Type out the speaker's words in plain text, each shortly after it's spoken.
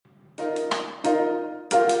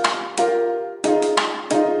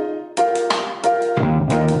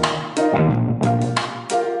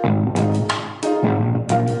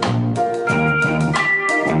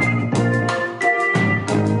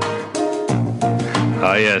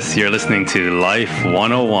Ah, yes, you're listening to Life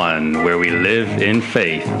 101, where we live in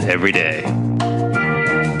faith every day.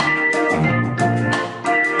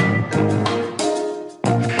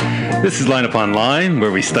 This is Line Upon Line,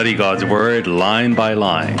 where we study God's Word line by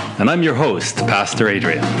line. And I'm your host, Pastor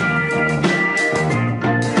Adrian.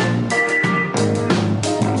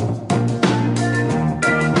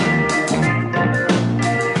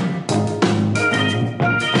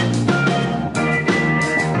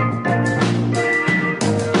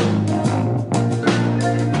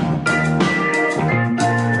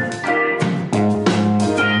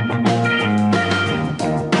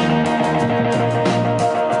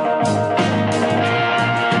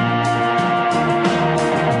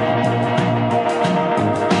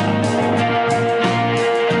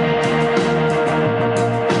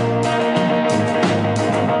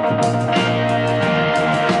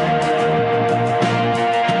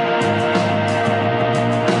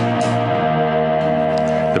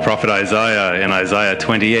 Prophet Isaiah in Isaiah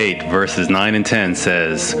 28 verses 9 and 10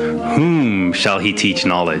 says, "Whom shall he teach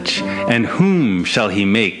knowledge? And whom shall he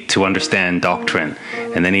make to understand doctrine?"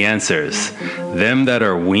 And then he answers, "Them that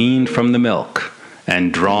are weaned from the milk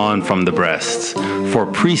and drawn from the breasts. For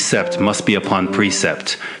precept must be upon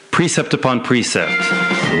precept, precept upon precept,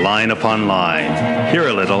 line upon line, here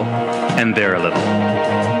a little and there a little."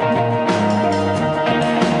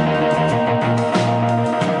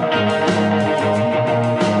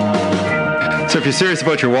 So if you're serious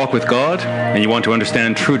about your walk with God and you want to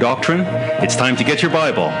understand true doctrine, it's time to get your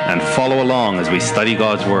Bible and follow along as we study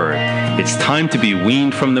God's Word. It's time to be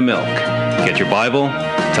weaned from the milk. Get your Bible,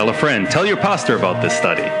 tell a friend, tell your pastor about this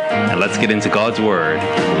study, and let's get into God's Word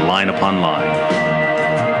line upon line.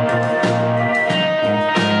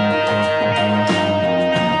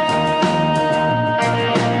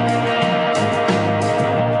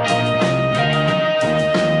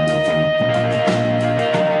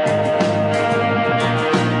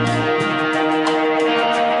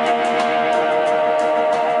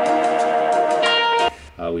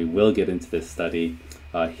 We will get into this study.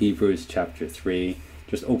 Hebrews chapter 3,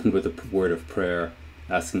 just opened with a word of prayer,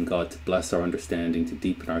 asking God to bless our understanding, to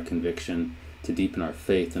deepen our conviction, to deepen our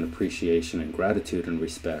faith and appreciation and gratitude and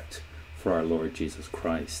respect for our Lord Jesus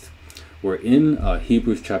Christ. We're in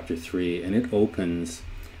Hebrews chapter 3, and it opens,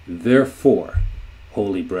 "Therefore,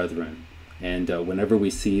 holy brethren." And whenever we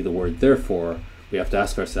see the word therefore, we have to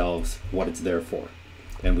ask ourselves what it's there for.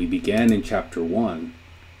 And we began in chapter 1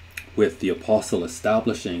 with the apostle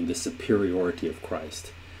establishing the superiority of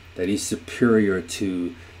Christ, that he's superior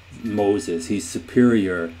to Moses, he's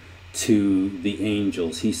superior to the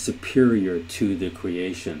angels, he's superior to the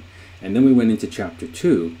creation. And then we went into chapter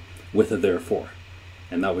 2 with a therefore,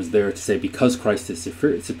 and that was there to say, because Christ is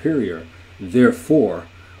superior, therefore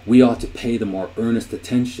we ought to pay the more earnest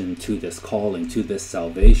attention to this calling, to this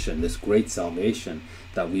salvation, this great salvation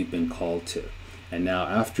that we've been called to. And now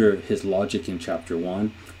after his logic in chapter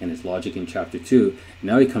 1 and his logic in chapter 2,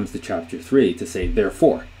 now he comes to chapter 3 to say,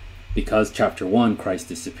 therefore, because chapter 1,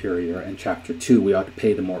 Christ is superior, and chapter 2, we ought to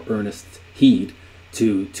pay the more earnest heed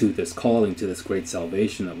to this calling, to this great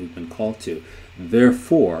salvation that we've been called to.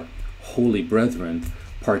 Therefore, holy brethren,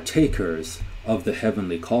 partakers of the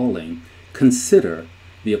heavenly calling, consider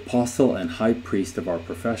the apostle and high priest of our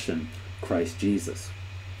profession, Christ Jesus.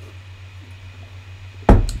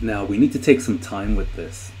 Now, we need to take some time with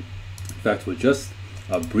this. In fact, we'll just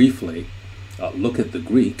briefly look at the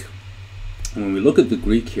Greek. And when we look at the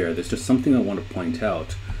Greek here, there's just something I want to point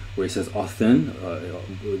out, where he says, "Othen,"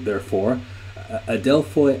 therefore,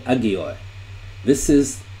 "adelphoi agioi." This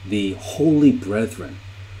is the holy brethren.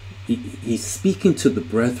 He's speaking to the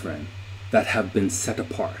brethren that have been set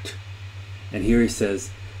apart. And here he says,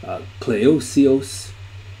 "kleosios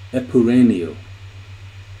epurenio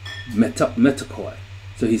metakoi."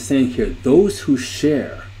 So he's saying here, those who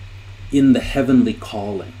share in the heavenly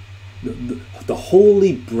calling, the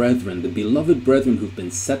holy brethren, the beloved brethren who've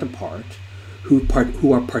been set apart, who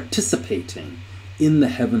are participating in the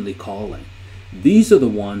heavenly calling. These are the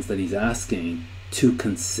ones that he's asking to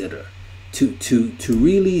consider, to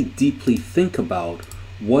really deeply think about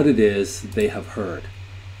what it is they have heard,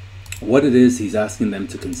 what it is he's asking them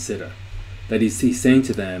to consider. That he's saying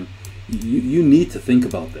to them, you need to think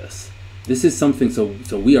about this. This is something, so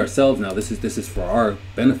we ourselves now, this is for our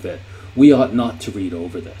benefit. We ought not to read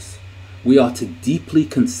over this. We ought to deeply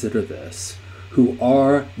consider this, who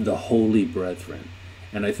are the holy brethren.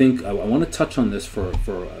 And I think I want to touch on this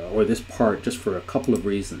or this part just for a couple of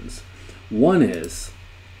reasons. One is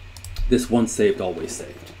this once saved, always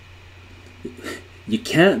saved. You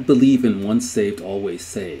can't believe in once saved, always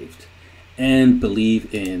saved and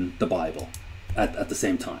believe in the Bible at the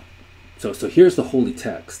same time. So here's the holy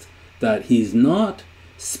text, that he's not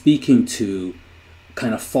speaking to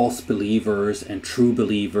kind of false believers and true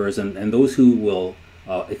believers and those who will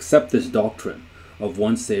accept this doctrine of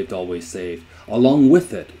once saved, always saved. Along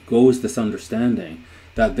with it goes this understanding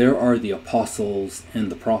that there are the apostles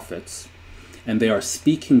and the prophets, and they are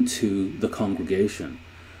speaking to the congregation.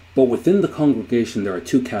 But within the congregation, there are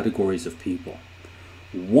two categories of people.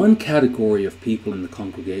 One category of people in the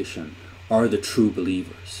congregation are the true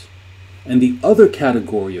believers. And the other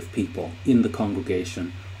category of people in the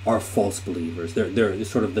congregation are false believers. They're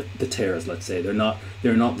sort of the tares, let's say. They're not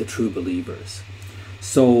the true believers.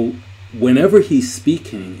 So whenever he's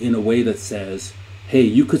speaking in a way that says, hey,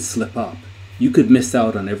 you could slip up, you could miss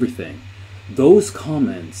out on everything, those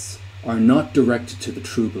comments are not directed to the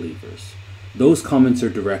true believers. Those comments are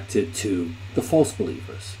directed to the false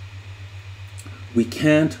believers. We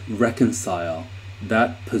can't reconcile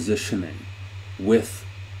that positioning with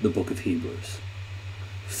the book of Hebrews.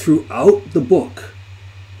 Throughout the book,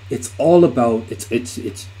 it's all about,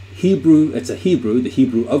 it's Hebrew, it's a Hebrew, the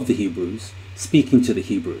Hebrew of the Hebrews, speaking to the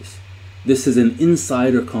Hebrews. This is an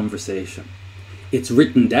insider conversation. It's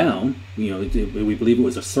written down, we believe it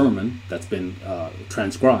was a sermon that's been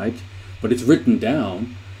transcribed, but it's written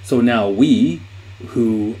down. So now we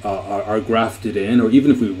who are grafted in, or even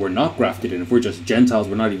if we were not grafted in, if we're just Gentiles,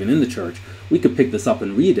 we're not even in the church, we could pick this up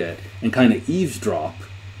and read it and kind of eavesdrop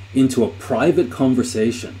into a private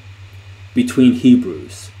conversation between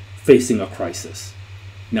Hebrews facing a crisis.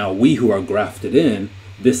 Now we who are grafted in,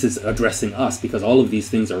 this is addressing us because all of these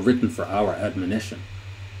things are written for our admonition.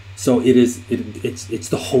 So it's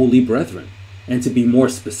the holy brethren, and to be more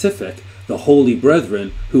specific, the holy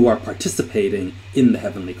brethren who are participating in the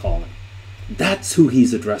heavenly calling. That's who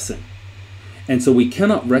he's addressing. And so we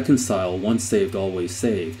cannot reconcile once saved, always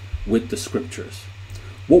saved with the scriptures.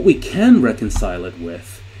 What we can reconcile it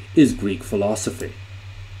with is Greek philosophy.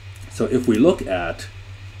 So if we look at,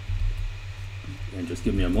 and just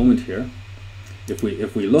give me a moment here, if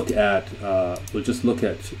we look at, we'll just look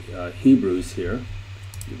at Hebrews here.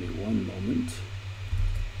 Give me one moment.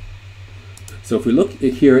 So if we look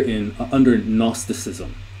here in under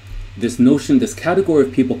Gnosticism, this notion, this category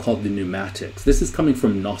of people called the pneumatics, this is coming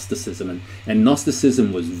from Gnosticism, and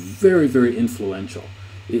Gnosticism was very, very influential.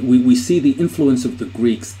 We see the influence of the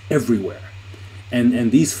Greeks everywhere.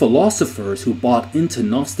 And these philosophers who bought into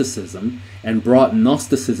Gnosticism and brought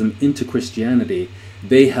Gnosticism into Christianity,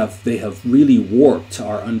 they have really warped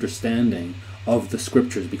our understanding of the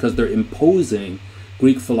scriptures because they're imposing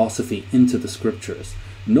Greek philosophy into the scriptures.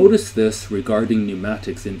 Notice this regarding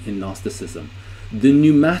pneumatics in Gnosticism. The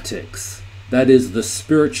pneumatics, that is the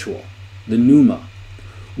spiritual, the pneuma,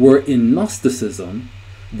 were in Gnosticism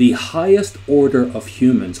the highest order of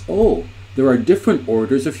humans. Oh, there are different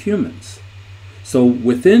orders of humans. So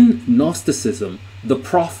within Gnosticism, the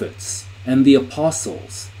prophets and the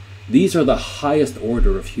apostles, these are the highest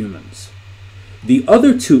order of humans. The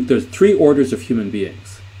other two, there's three orders of human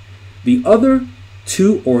beings. The other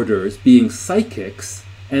two orders being psychics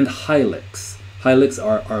and hylics. Hylics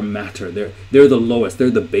are matter. They're the lowest. They're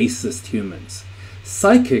the basest humans.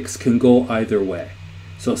 Psychics can go either way.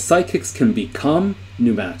 So psychics can become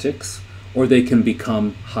pneumatics or they can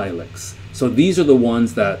become hylics. So these are the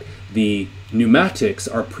ones that the pneumatics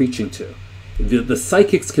are preaching to. The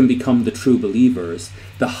psychics can become the true believers.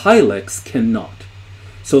 The hylics cannot.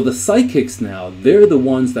 So the psychics now, they're the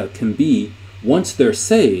ones that can be, once they're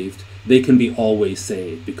saved, they can be always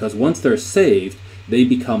saved. Because once they're saved, they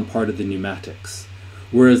become part of the pneumatics.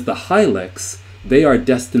 Whereas the hylics, they are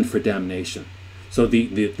destined for damnation. So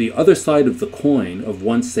the other side of the coin of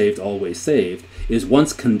once saved, always saved, is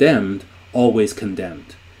once condemned, always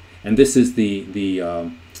condemned. And this is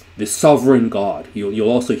the sovereign God. You'll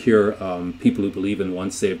also hear people who believe in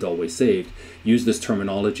once saved, always saved use this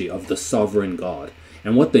terminology of the sovereign God.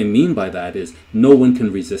 And what they mean by that is no one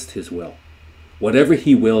can resist his will. Whatever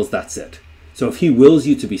he wills, that's it. So if he wills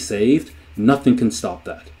you to be saved, nothing can stop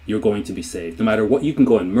that. You're going to be saved. No matter what, you can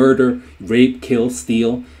go and murder, rape, kill,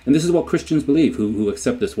 steal. And this is what Christians believe who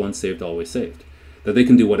accept this once saved, always saved. That they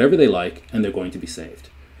can do whatever they like and they're going to be saved.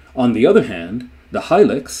 On the other hand, the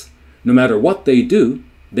hylics, no matter what they do,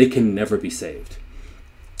 they can never be saved.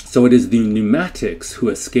 So it is the pneumatics who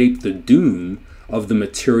escape the doom of the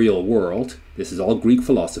material world, this is all Greek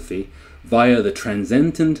philosophy, via the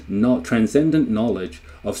transcendent knowledge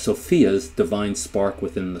of Sophia's divine spark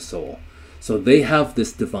within the soul. So they have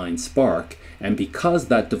this divine spark, and because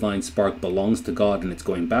that divine spark belongs to God and it's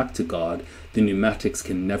going back to God, the pneumatics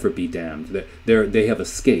can never be damned. They have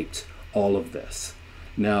escaped all of this.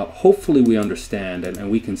 Now, hopefully we understand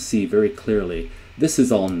and we can see very clearly this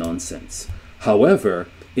is all nonsense. However,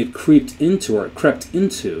 it crept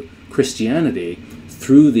into Christianity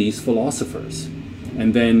through these philosophers.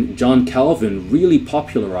 And then John Calvin really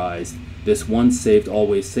popularized this once saved,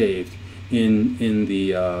 always saved in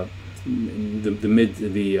the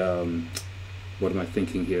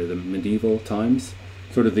medieval times,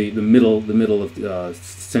 sort of the middle of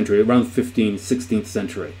century, around 16th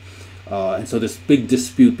century. And so this big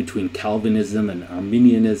dispute between Calvinism and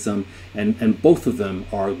Arminianism, and both of them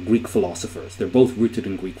are Greek philosophers. They're both rooted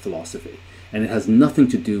in Greek philosophy. And it has nothing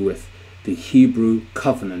to do with the Hebrew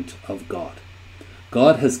covenant of God.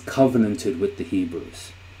 God has covenanted with the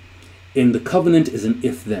Hebrews. And the covenant is an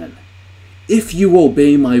if-then. If you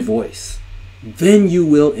obey my voice, then you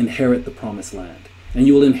will inherit the promised land, and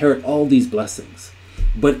you will inherit all these blessings.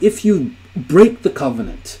 But if you break the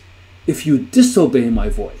covenant, if you disobey my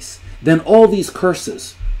voice, then all these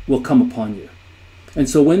curses will come upon you. And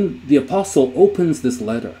so when the apostle opens this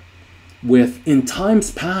letter with, in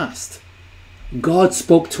times past, God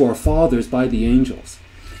spoke to our fathers by the angels,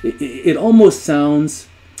 it almost sounds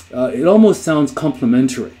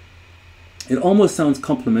complimentary. It almost sounds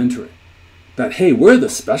complimentary that, hey, we're the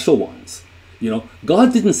special ones.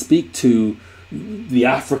 God didn't speak to the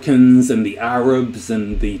Africans and the Arabs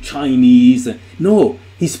and the Chinese. No,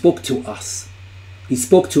 he spoke to us. He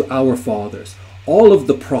spoke to our fathers. All of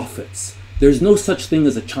the prophets. There's no such thing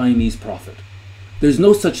as a Chinese prophet. There's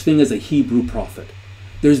no such thing as a Hebrew prophet.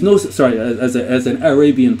 There's no, as an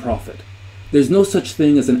Arabian prophet. There's no such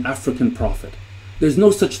thing as an African prophet. There's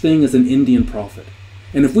no such thing as an Indian prophet.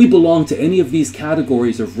 And if we belong to any of these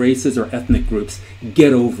categories of races or ethnic groups,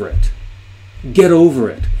 get over it. Get over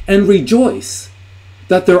it. And rejoice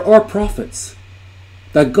that there are prophets.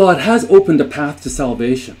 That God has opened a path to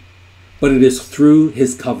salvation. But it is through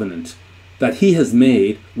his covenant that he has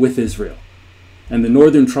made with Israel. And the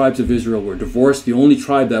northern tribes of Israel were divorced. The only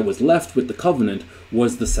tribe that was left with the covenant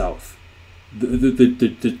was the south.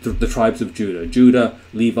 The tribes of Judah,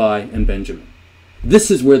 Levi, and Benjamin.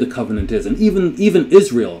 This is where the covenant is. And even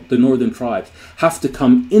Israel, the northern tribes, have to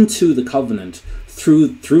come into the covenant through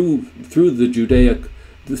the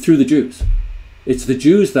Jews. It's the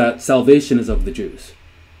Jews that salvation is of the Jews.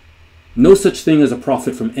 No such thing as a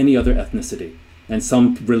prophet from any other ethnicity. And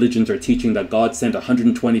some religions are teaching that God sent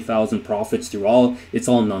 120,000 prophets through all. It's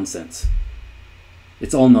all nonsense.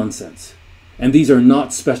 It's all nonsense. And these are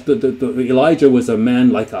not special. Elijah was a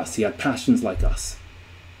man like us. He had passions like us.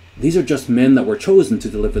 These are just men that were chosen to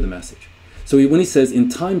deliver the message. So when he says, in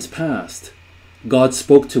times past, God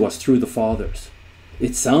spoke to us through the fathers,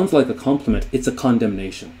 it sounds like a compliment. It's a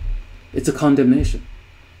condemnation. It's a condemnation.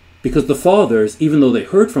 Because the fathers, even though they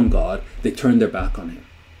heard from God, they turned their back on him.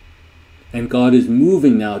 And God is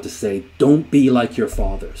moving now to say, don't be like your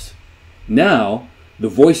fathers. Now, the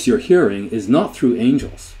voice you're hearing is not through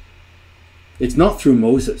angels. It's not through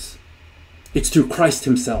Moses. It's through Christ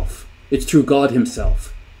himself. It's through God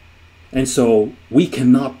himself. And so we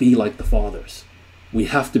cannot be like the fathers. We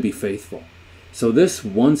have to be faithful. So this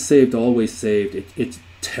once saved, always saved, it's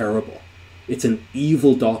terrible. It's an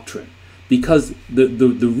evil doctrine. Because the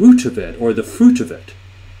root of it, or the fruit of it,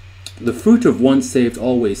 the fruit of once saved,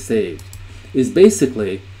 always saved, is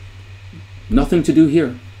basically nothing to do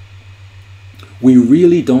here. We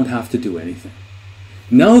really don't have to do anything.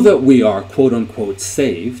 Now that we are quote unquote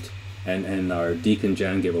saved, and our deacon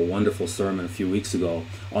Jan gave a wonderful sermon a few weeks ago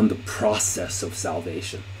on the process of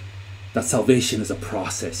salvation. That salvation is a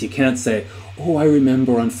process. You can't say, oh, I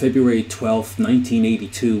remember on February 12th,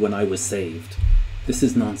 1982 when I was saved. This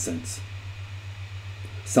is nonsense.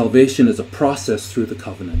 Salvation is a process through the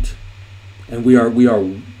covenant. And we are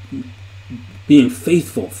being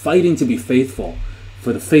faithful, fighting to be faithful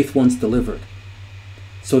for the faith once delivered.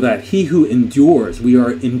 So that he who endures, we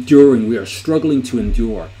are enduring, we are struggling to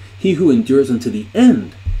endure. He who endures unto the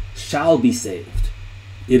end shall be saved.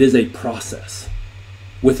 It is a process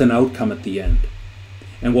with an outcome at the end.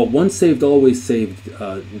 And what once saved, always saved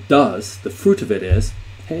does, the fruit of it is,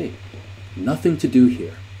 hey, nothing to do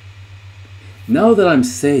here. Now that I'm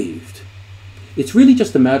saved, it's really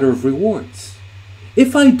just a matter of rewards.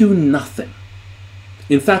 If I do nothing,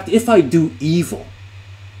 in fact, if I do evil,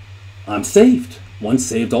 I'm saved. Once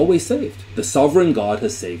saved, always saved. The sovereign God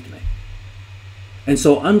has saved me. And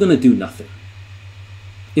so I'm going to do nothing.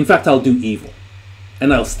 In fact, I'll do evil.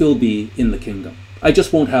 And I'll still be in the kingdom. I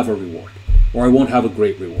just won't have a reward. Or I won't have a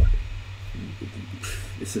great reward.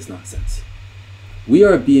 This is nonsense. We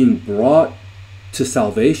are being brought to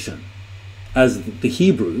salvation as the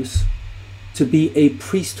Hebrews to be a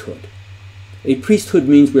priesthood. A priesthood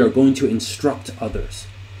means we are going to instruct others.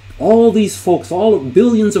 All these folks, all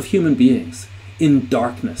billions of human beings, in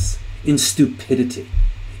darkness, in stupidity,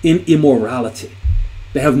 in immorality,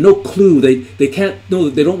 They have no clue. They can't know.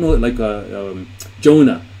 They don't know it like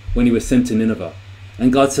Jonah when he was sent to Nineveh.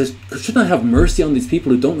 And God says, shouldn't I have mercy on these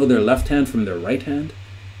people who don't know their left hand from their right hand?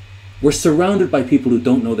 We're surrounded by people who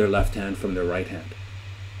don't know their left hand from their right hand.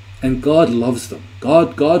 And God loves them.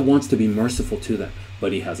 God wants to be merciful to them,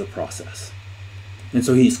 but he has a process. And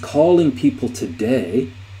so he's calling people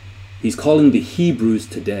today, he's calling the Hebrews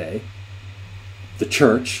today, the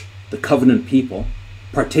church, the covenant people,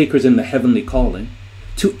 partakers in the heavenly calling,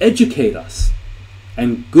 to educate us.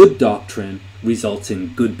 And good doctrine results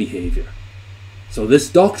in good behavior. So this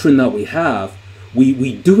doctrine that we have,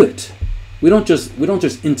 we do it. We don't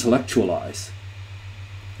just intellectualize.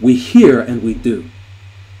 We hear and we do.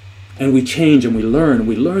 And we change and we learn.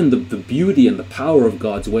 We learn the beauty and the power of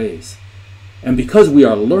God's ways. And because we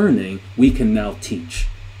are learning, we can now teach.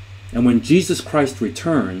 And when Jesus Christ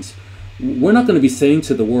returns, we're not going to be saying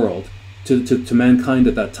to the world, to mankind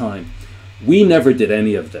at that time, we never did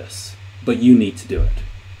any of this, but you need to do it.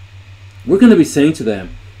 We're going to be saying to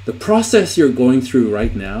them, the process you're going through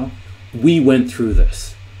right now, we went through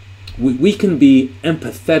this. We can be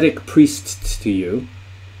empathetic priests to you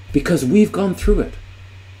because we've gone through it.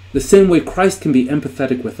 The same way Christ can be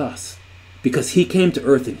empathetic with us because he came to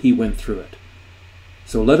earth and he went through it.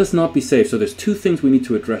 So let us not be saved. So there's two things we need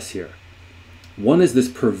to address here. One is this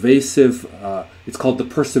pervasive, it's called the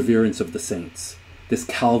perseverance of the saints, this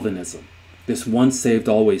Calvinism, this once saved,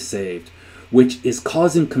 always saved, which is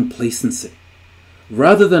causing complacency.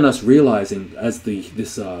 Rather than us realizing, as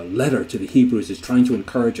this letter to the Hebrews is trying to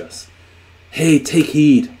encourage us, hey, take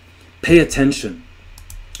heed, pay attention,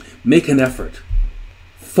 make an effort,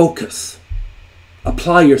 focus,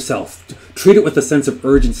 apply yourself, treat it with a sense of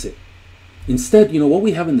urgency. Instead, what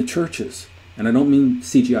we have in the churches, and I don't mean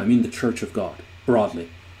CGI, I mean the Church of God, broadly,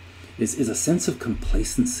 is a sense of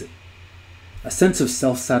complacency, a sense of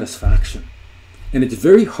self-satisfaction. And it's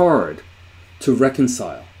very hard to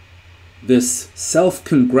reconcile this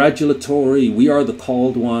self-congratulatory, we are the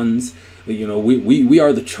called ones, we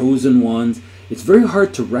are the chosen ones. It's very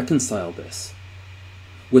hard to reconcile this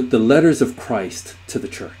with the letters of Christ to the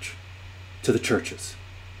church, to the churches,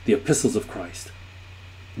 the epistles of Christ,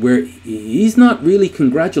 where he's not really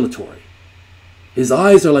congratulatory. His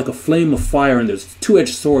eyes are like a flame of fire and there's a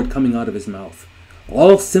two-edged sword coming out of his mouth.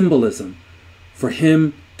 All symbolism for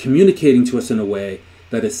him communicating to us in a way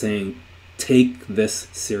that is saying, take this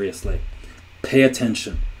seriously. Pay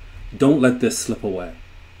attention. Don't let this slip away.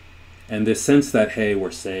 And this sense that, hey,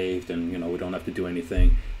 we're saved and we don't have to do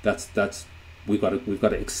anything, we've got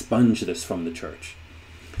to expunge this from the church.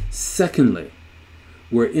 Secondly,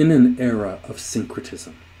 we're in an era of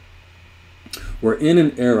syncretism. We're in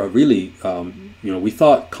an era, really, we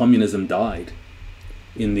thought communism died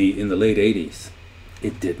in the late 80s.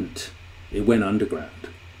 It didn't. It went underground.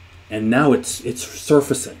 And now it's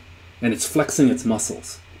surfacing and it's flexing its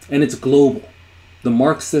muscles and it's global. The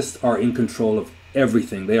Marxists are in control of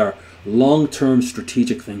everything. They are long-term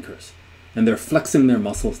strategic thinkers and they're flexing their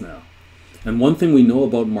muscles now. And one thing we know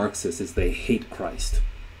about Marxists is they hate Christ.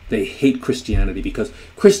 They hate Christianity because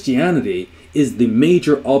Christianity is the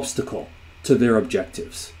major obstacle to their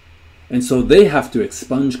objectives. And so they have to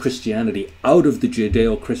expunge Christianity out of the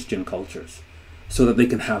Judeo-Christian cultures so that they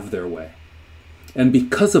can have their way. And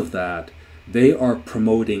because of that, they are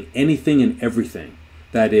promoting anything and everything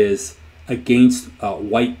that is against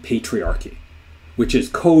white patriarchy, which is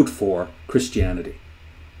code for Christianity.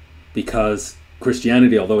 Because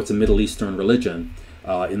Christianity, although it's a Middle Eastern religion,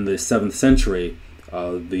 in the 7th century,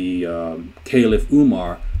 the Caliph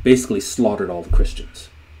Umar basically slaughtered all the Christians.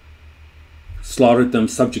 Slaughtered them,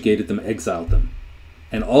 subjugated them, exiled them.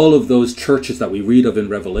 And all of those churches that we read of in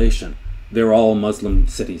Revelation, they're all Muslim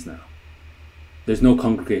cities now. There's no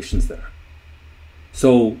congregations there.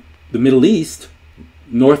 So the Middle East,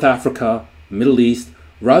 North Africa, Middle East,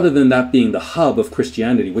 rather than that being the hub of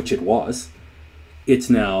Christianity, which it was, it's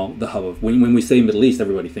now the hub of, when we say Middle East,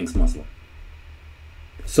 everybody thinks Muslim.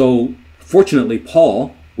 So fortunately,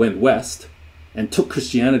 Paul went west and took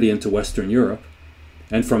Christianity into Western Europe.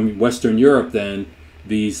 And from Western Europe, then,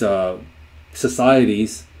 these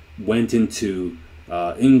societies went into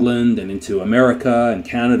England and into America and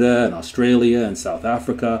Canada and Australia and South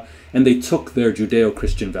Africa, and they took their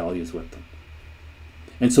Judeo-Christian values with them.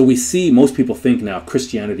 And so we see, most people think now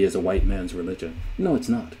Christianity is a white man's religion. No, it's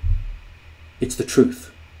not. It's the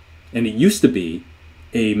truth. And it used to be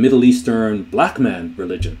a Middle Eastern black man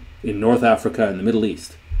religion in North Africa and the Middle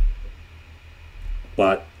East.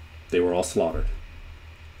 But they were all slaughtered.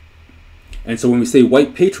 And so when we say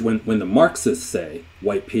when the Marxists say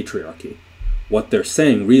white patriarchy, what they're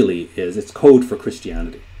saying really is it's code for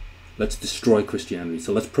Christianity. Let's destroy Christianity.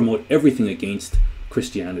 So let's promote everything against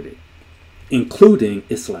Christianity, including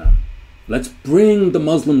Islam. Let's bring the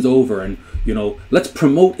Muslims over and, let's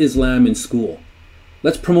promote Islam in school.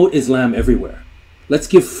 Let's promote Islam everywhere. Let's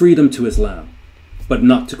give freedom to Islam, but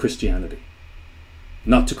not to Christianity.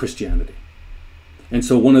 Not to Christianity. And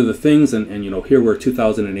so one of the things, and here we're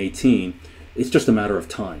 2018, it's just a matter of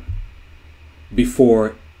time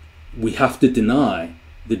before we have to deny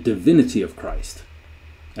the divinity of Christ.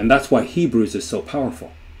 And that's why Hebrews is so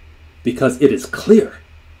powerful, because it is clear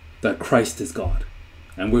that Christ is God.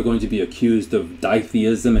 And we're going to be accused of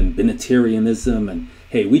ditheism and binitarianism, and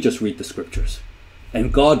hey, we just read the scriptures.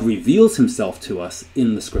 And God reveals himself to us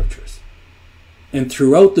in the scriptures. And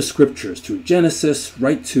throughout the scriptures, through Genesis,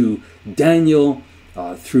 right to Daniel,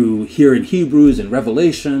 through here in Hebrews and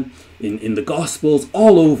Revelation, in the Gospels,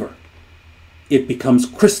 all over, it becomes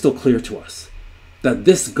crystal clear to us that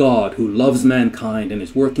this God who loves mankind and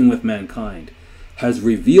is working with mankind has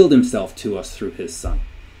revealed himself to us through his Son.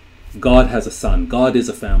 God has a son. God is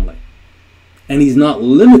a family. And he's not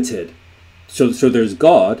limited. So there's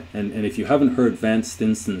God, and if you haven't heard Vance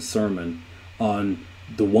Stinson's sermon on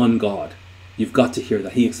the one God, you've got to hear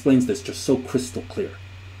that. He explains this just so crystal clear.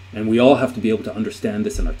 And we all have to be able to understand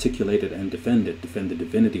this and articulate it and defend the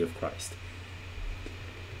divinity of Christ.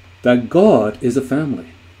 That God is a family.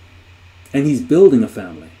 And he's building a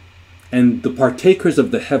family. And the partakers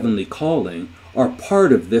of the heavenly calling are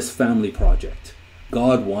part of this family project.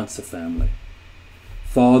 God wants a family.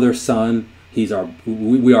 Father, Son,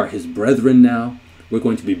 we are his brethren now. We're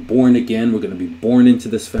going to be born again. We're going to be born into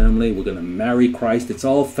this family. We're going to marry Christ. It's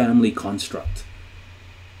all family construct.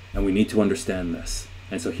 And we need to understand this.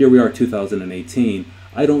 And so here we are, 2018.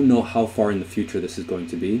 I don't know how far in the future this is going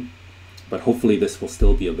to be, but hopefully this will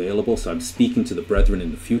still be available. So I'm speaking to the brethren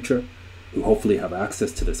in the future who hopefully have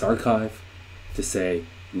access to this archive to say,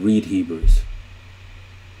 read Hebrews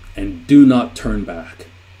and do not turn back.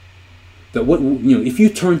 That if you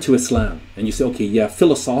turn to Islam and you say, okay, yeah,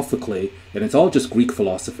 philosophically, and it's all just Greek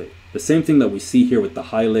philosophy. The same thing that we see here with the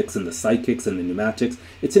hylics and the psychics and the pneumatics,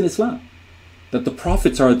 it's in Islam. That the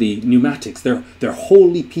prophets are the pneumatics. They're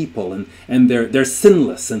holy people and they're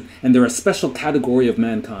sinless and they're a special category of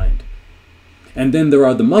mankind. And then there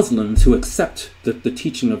are the Muslims who accept the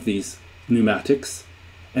teaching of these pneumatics.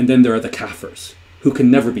 And then there are the kafirs who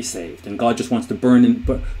can never be saved. And God just wants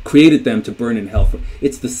to created them to burn in hell.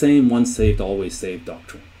 It's the same once saved, always saved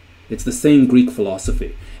doctrine. It's the same Greek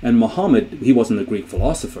philosophy. And Muhammad, he wasn't a Greek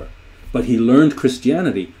philosopher, but he learned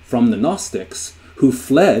Christianity from the Gnostics who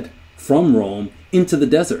fled from Rome into the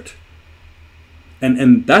desert.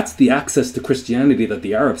 And that's the access to Christianity that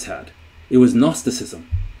the Arabs had. It was Gnosticism.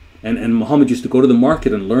 And Muhammad used to go to the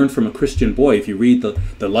market and learn from a Christian boy. If you read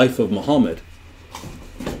the life of Muhammad,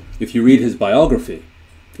 if you read his biography,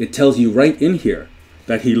 it tells you right in here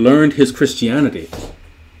that he learned his Christianity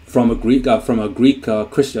from a Greek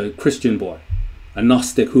Christian boy, a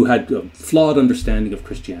Gnostic who had a flawed understanding of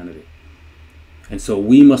Christianity. And so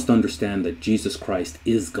we must understand that Jesus Christ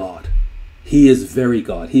is God. He is very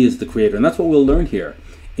God. He is the creator. And that's what we'll learn here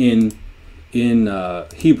in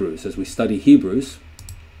Hebrews, as we study Hebrews.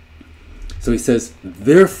 So he says,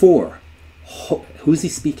 therefore, who's he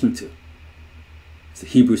speaking to? It's the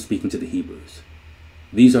Hebrews speaking to the Hebrews.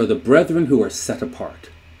 These are the brethren who are set apart,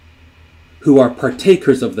 who are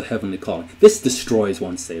partakers of the heavenly calling. This destroys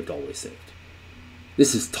once saved, always saved.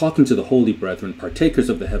 This is talking to the holy brethren, partakers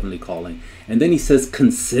of the heavenly calling. And then he says,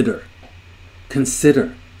 consider.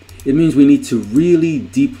 Consider. It means we need to really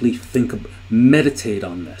deeply meditate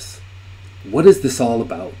on this. What is this all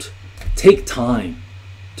about? Take time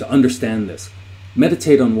to understand this.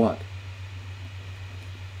 Meditate on what?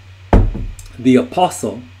 The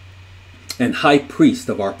apostle and high priest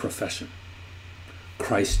of our profession,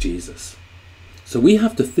 Christ Jesus. So we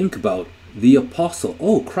have to think about the apostle.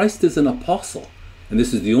 Oh, Christ is an apostle. And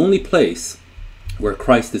this is the only place where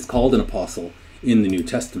Christ is called an apostle in the New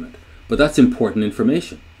Testament. But that's important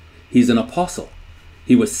information. He's an apostle.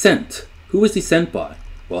 He was sent. Who was he sent by?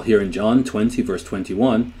 Well, here in John 20, verse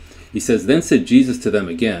 21, he says, then said Jesus to them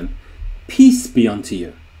again, peace be unto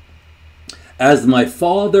you. As my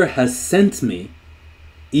Father has sent me,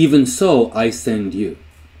 even so I send you.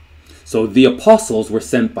 So the apostles were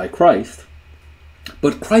sent by Christ,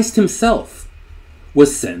 but Christ himself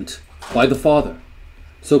was sent by the Father.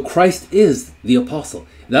 So Christ is the apostle.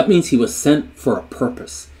 That means he was sent for a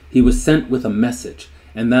purpose. He was sent with a message.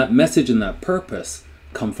 And that message and that purpose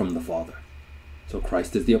come from the Father. So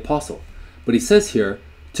Christ is the apostle. But he says here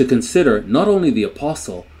to consider not only the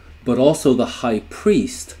apostle, but also the high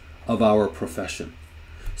priest of our profession.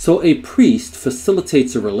 So a priest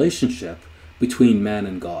facilitates a relationship between man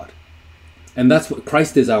and God. And that's what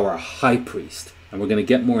Christ is, our high priest. And we're going to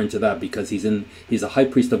get more into that because he's a high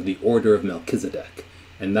priest of the order of Melchizedek.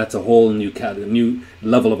 And that's a whole new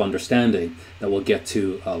level of understanding that we'll get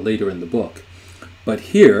to later in the book. But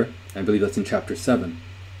here, I believe that's in chapter 7.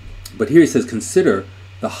 But here he says, consider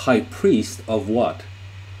the high priest of what?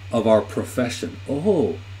 Of our profession.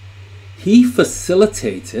 Oh, he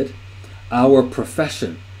facilitated our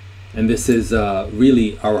profession. And this is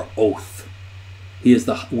really our oath.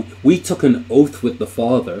 We took an oath with the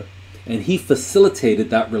Father, and he facilitated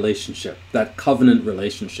that relationship, that covenant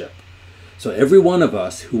relationship. So every one of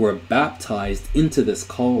us who were baptized into this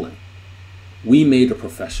calling, we made a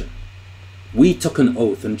profession. We took an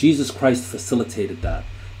oath, and Jesus Christ facilitated that.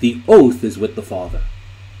 The oath is with the Father.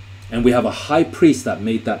 And we have a high priest that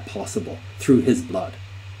made that possible through his blood.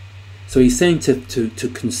 So he's saying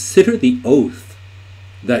to consider the oath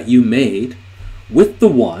that you made with the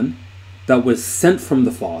one that was sent from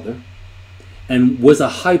the Father and was a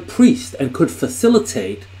high priest and could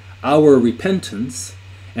facilitate our repentance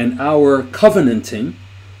and our covenanting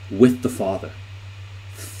with the Father.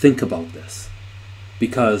 Think about this,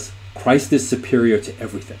 because Christ is superior to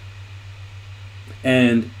everything.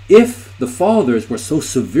 And if the fathers were so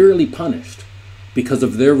severely punished because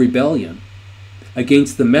of their rebellion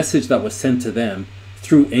against the message that was sent to them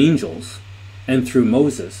through angels and through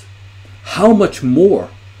Moses, how much more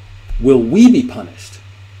will we be punished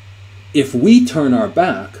if we turn our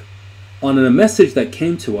back on a message that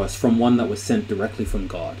came to us from one that was sent directly from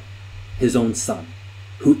God, his own Son,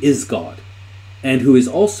 who is God, and who is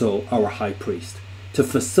also our high priest, to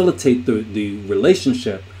facilitate the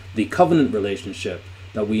relationship, the covenant relationship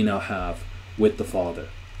that we now have with the Father.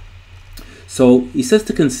 So he says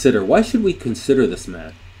to consider. Why should we consider this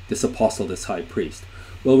man, this apostle, this high priest?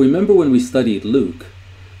 Well, remember when we studied Luke,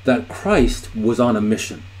 that Christ was on a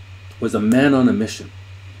mission, was a man on a mission.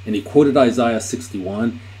 And he quoted Isaiah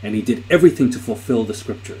 61, and he did everything to fulfill the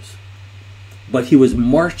scriptures. But he was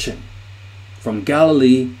marching from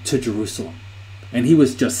Galilee to Jerusalem. And he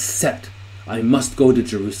was just set. I must go to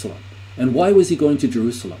Jerusalem. And why was he going to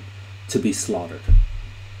Jerusalem? To be slaughtered.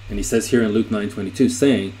 And he says here in Luke 9:22,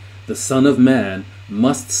 saying, the Son of Man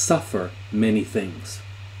must suffer many things,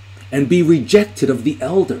 and be rejected of the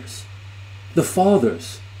elders, the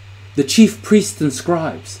fathers, the chief priests and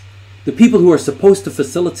scribes, the people who are supposed to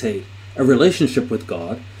facilitate a relationship with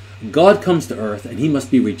God. God comes to earth and he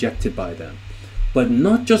must be rejected by them. But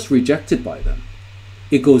not just rejected by them.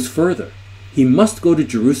 It goes further. He must go to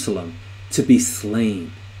Jerusalem to be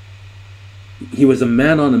slain. He was a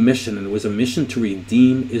man on a mission, and it was a mission to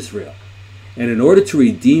redeem Israel. And in order to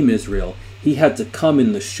redeem Israel, he had to come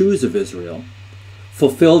in the shoes of Israel,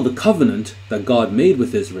 fulfill the covenant that God made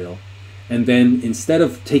with Israel, and then instead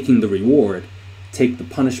of taking the reward, take the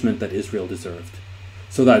punishment that Israel deserved.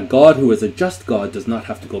 So that God, who is a just God, does not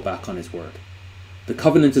have to go back on his word. The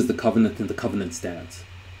covenant is the covenant, and the covenant stands.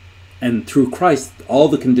 And through Christ, all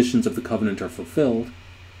the conditions of the covenant are fulfilled,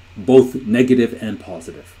 both negative and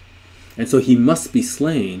positive. And so he must be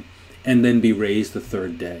slain and then be raised the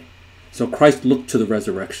third day. So Christ looked to the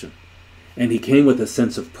resurrection, and he came with a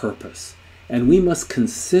sense of purpose. And we must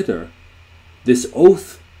consider this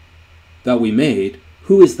oath that we made.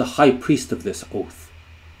 Who is the high priest of this oath?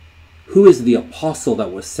 Who is the apostle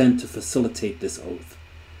that was sent to facilitate this oath?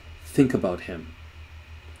 Think about him.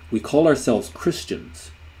 We call ourselves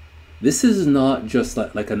Christians. This is not just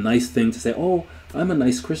like a nice thing to say, oh, I'm a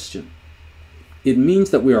nice Christian. It means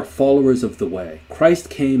that we are followers of the way. Christ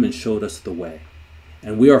came and showed us the way,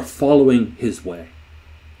 and we are following his way.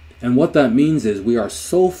 And what that means is we are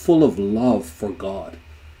so full of love for God,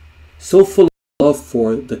 so full of love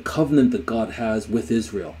for the covenant that God has with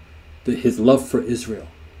Israel, his love for Israel,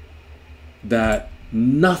 that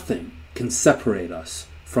nothing can separate us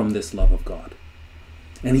from this love of God.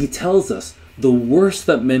 And he tells us the worst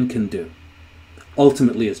that men can do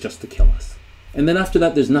ultimately is just to kill us. And then after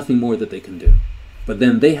that, there's nothing more that they can do. But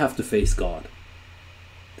then they have to face God,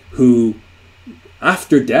 who,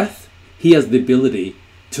 after death, he has the ability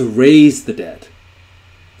to raise the dead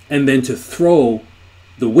and then to throw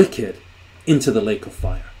the wicked into the lake of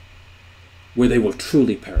fire, where they will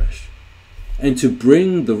truly perish, and to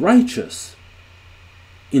bring the righteous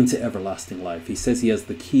into everlasting life. He says he has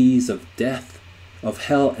the keys of death, of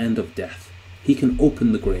hell, and of death. He can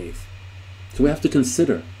open the grave. So we have to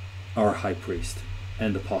consider our high priest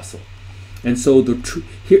and apostle. And so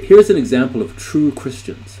here's an example of true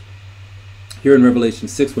Christians. Here in Revelation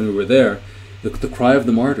 6, when we were there, the cry of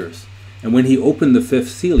the martyrs. And when he opened the fifth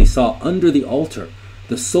seal, he saw under the altar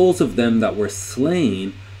the souls of them that were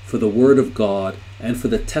slain for the word of God and for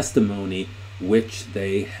the testimony which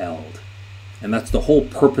they held. And that's the whole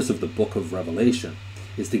purpose of the book of Revelation,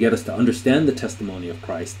 is to get us to understand the testimony of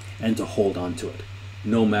Christ and to hold on to it,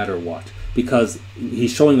 no matter what. Because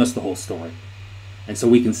he's showing us the whole story. And so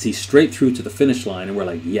we can see straight through to the finish line, and we're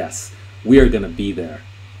like, yes, we are going to be there.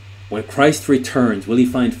 When Christ returns, will he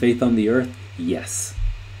find faith on the earth? Yes.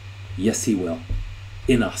 Yes, he will.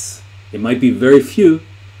 In us. It might be very few,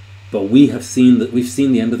 but we've seen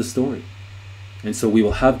the end of the story. And so we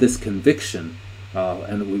will have this conviction,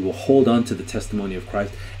 and we will hold on to the testimony of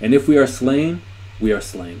Christ. And if we are slain, we are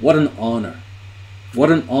slain. What an honor.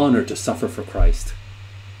 What an honor to suffer for Christ.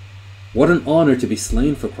 What an honor to be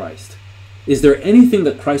slain for Christ. Is there anything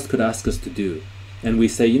that Christ could ask us to do? And we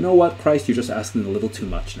say, you know what, Christ, you're just asking a little too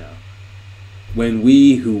much now. When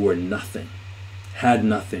we who were nothing, had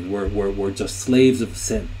nothing, were just slaves of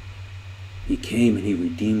sin, he came and he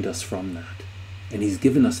redeemed us from that. And he's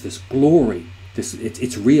given us this glory.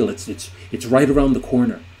 It's real. It's right around the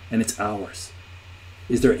corner, and it's ours.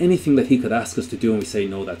 Is there anything that he could ask us to do? And we say,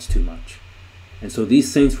 no, that's too much. And so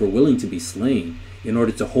these saints were willing to be slain in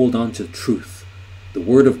order to hold on to truth, the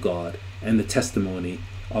word of God, and the testimony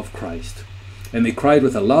of Christ. And they cried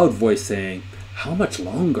with a loud voice, saying, how much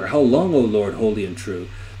longer? How long, O Lord, holy and true,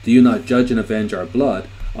 do you not judge and avenge our blood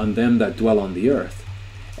on them that dwell on the earth?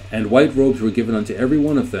 And white robes were given unto every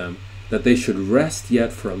one of them, that they should rest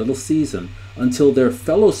yet for a little season, until their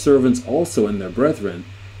fellow servants also and their brethren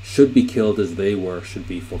should be killed as they were, should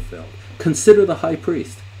be fulfilled. Consider the high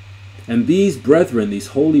priest. And these brethren, these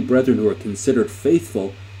holy brethren who are considered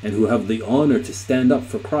faithful and who have the honor to stand up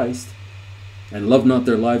for Christ and love not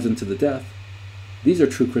their lives unto the death, these are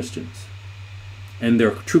true Christians. And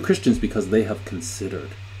they're true Christians because they have considered.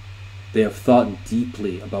 They have thought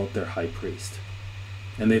deeply about their high priest.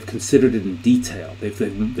 And they've considered it in detail.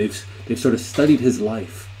 They've sort of studied his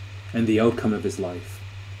life and the outcome of his life.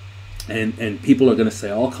 And people are going to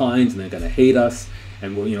say all kinds, and they're going to hate us,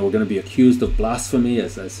 and we're going to be accused of blasphemy,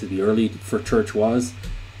 as the early church was.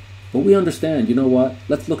 But we understand, you know what?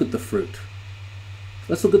 Let's look at the fruit.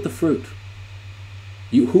 Let's look at the fruit.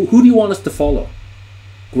 Who do you want us to follow?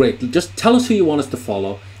 Great. Just tell us who you want us to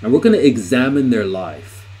follow, and we're going to examine their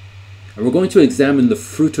life. And we're going to examine the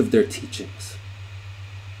fruit of their teachings.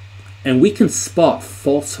 And we can spot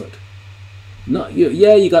falsehood.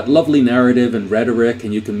 You got lovely narrative and rhetoric,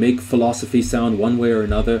 and you can make philosophy sound one way or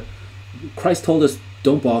another. Christ told us,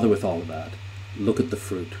 don't bother with all of that. Look at the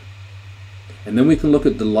fruit. And then we can look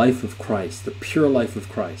at the life of Christ, the pure life of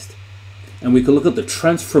Christ. And we can look at the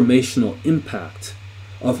transformational impact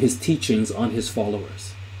of his teachings on his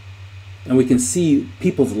followers. And we can see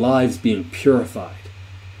people's lives being purified,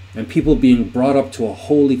 and people being brought up to a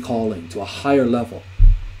holy calling, to a higher level.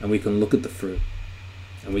 And we can look at the fruit,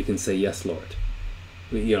 and we can say, yes, Lord.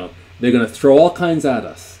 They're going to throw all kinds at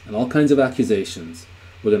us, and all kinds of accusations.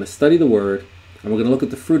 We're going to study the word, and we're going to look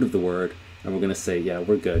at the fruit of the word, and we're going to say, yeah,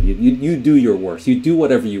 we're good. You do your worst. You do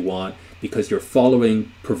whatever you want, because you're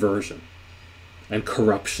following perversion and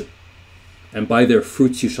corruption. And by their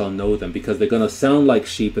fruits you shall know them, because they're going to sound like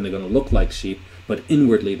sheep and they're going to look like sheep, but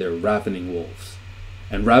inwardly they're ravening wolves.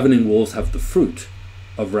 And ravening wolves have the fruit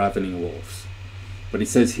of ravening wolves. But he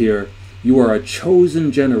says here, you are a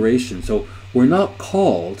chosen generation. So we're not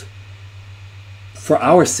called for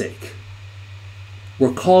our sake.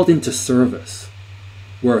 We're called into service.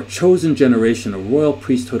 We're a chosen generation, a royal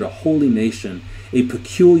priesthood, a holy nation, a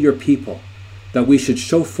peculiar people, that we should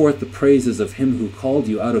show forth the praises of him who called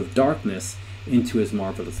you out of darkness into his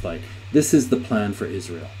marvelous light. This is the plan for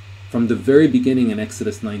Israel. From the very beginning in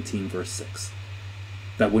Exodus 19, verse 6.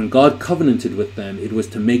 That when God covenanted with them, it was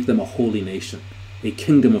to make them a holy nation, a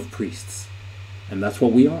kingdom of priests. And that's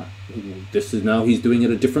what we are. Now he's doing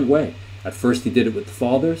it a different way. At first he did it with the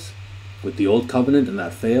fathers, with the old covenant, and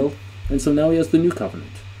that failed. And so now he has the new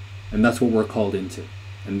covenant. And that's what we're called into.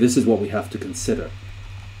 And this is what we have to consider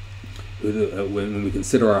when we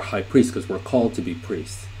consider our high priest, because we're called to be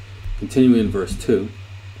priests. Continuing in verse 2.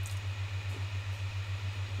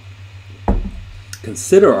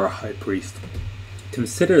 Consider our high priest.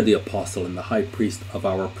 Consider the apostle and the high priest of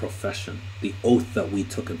our profession, the oath that we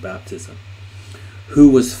took at baptism, who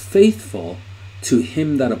was faithful to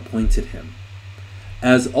him that appointed him,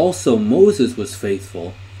 as also Moses was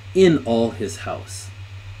faithful in all his house.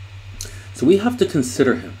 So we have to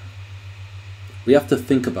consider him. We have to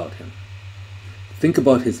think about him. Think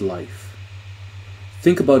about his life.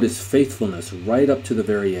 Think about his faithfulness right up to the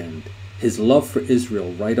very end. His love for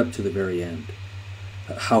Israel right up to the very end.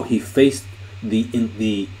 How he faced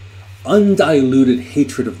the undiluted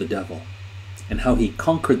hatred of the devil, and how he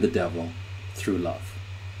conquered the devil through love.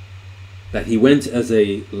 That he went as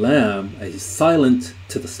a lamb, silent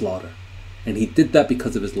to the slaughter. And he did that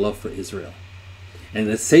because of his love for Israel. and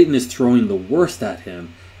that Satan is throwing the worst at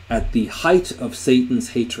him. At the height of Satan's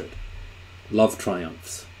hatred, love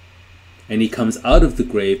triumphs. And he comes out of the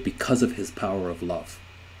grave because of his power of love.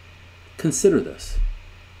 Consider this.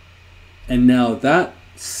 And now that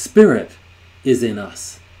spirit is in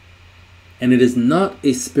us. And it is not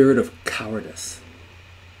a spirit of cowardice.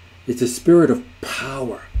 It's a spirit of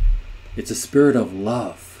power. It's a spirit of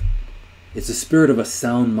love. It's a spirit of a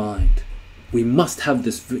sound mind. We must have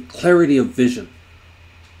this clarity of vision.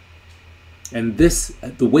 And this,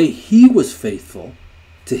 the way he was faithful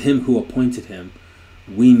to him who appointed him,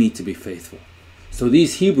 we need to be faithful. So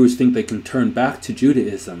these Hebrews think they can turn back to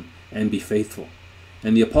Judaism and be faithful.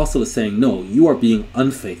 And the apostle is saying, no, you are being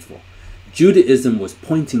unfaithful. Judaism was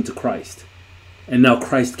pointing to Christ. And now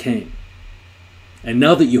Christ came. And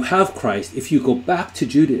now that you have Christ, if you go back to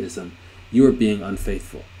Judaism, you are being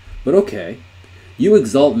unfaithful. But okay, you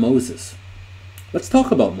exalt Moses. Let's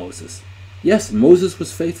talk about Moses. Yes, Moses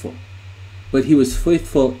was faithful. But he was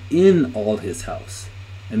faithful in all his house.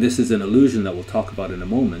 And this is an allusion that we'll talk about in a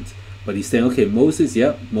moment. But he's saying, okay, Moses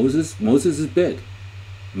is big.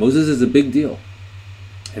 Moses is a big deal.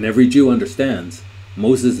 And every Jew understands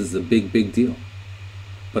Moses is a big, big deal.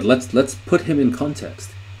 But let's put him in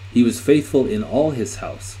context. He was faithful in all his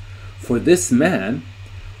house. For this man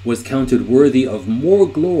was counted worthy of more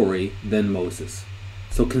glory than Moses.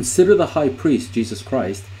 So consider the high priest, Jesus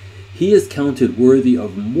Christ. He is counted worthy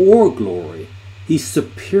of more glory. He's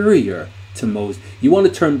superior to Moses. You want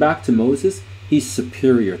to turn back to Moses? He's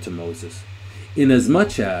superior to Moses.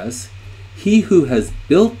 Inasmuch as he who has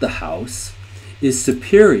built the house is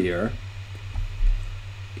superior.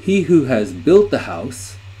 He who has built the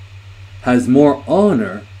house has more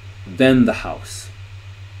honor than the house.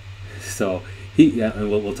 So and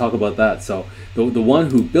we'll talk about that. So the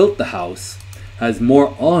one who built the house has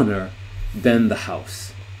more honor than the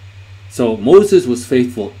house. So Moses was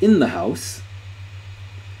faithful in the house.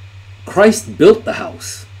 Christ built the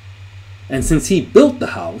house. And since he built the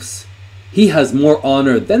house, he has more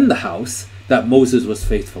honor than the house that Moses was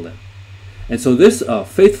faithful in. And so this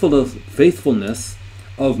faithfulness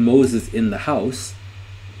of Moses in the house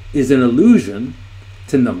is an allusion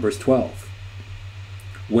to Numbers 12.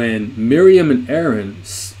 When Miriam and Aaron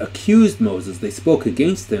accused Moses, they spoke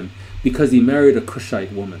against him because he married a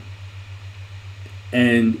Cushite woman.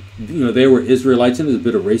 And they were Israelites, and there's a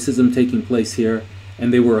bit of racism taking place here,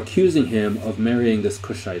 and they were accusing him of marrying this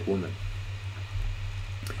Cushite woman.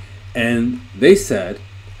 And they said,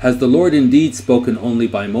 has the Lord indeed spoken only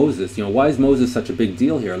by Moses? Why is Moses such a big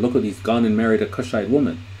deal here? Look what he's gone and married a Cushite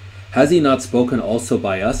woman. Has he not spoken also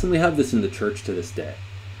by us? And we have this in the church to this day,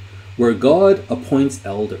 where God appoints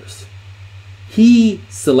elders. He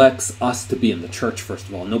selects us to be in the church, first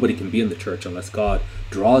of all. Nobody can be in the church unless God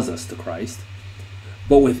draws us to Christ.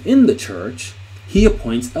 But within the church, he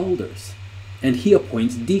appoints elders. And he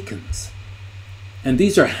appoints deacons. And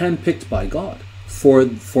these are handpicked by God for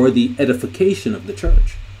the edification of the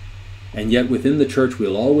church. And yet within the church,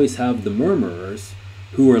 we'll always have the murmurers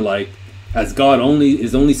who are like, as God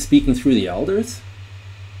is only speaking through the elders?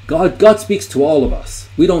 God speaks to all of us.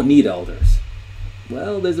 We don't need elders.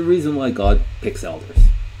 Well, there's a reason why God picks elders.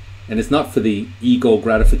 And it's not for the ego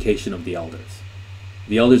gratification of the elders.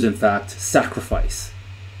 The elders, in fact, sacrifice.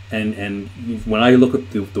 And when I look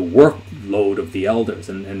at the workload of the elders,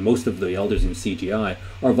 and most of the elders in CGI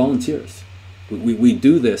are volunteers. We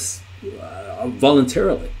do this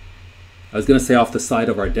voluntarily. I was going to say off the side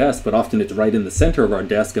of our desk, but often it's right in the center of our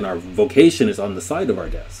desk, and our vocation is on the side of our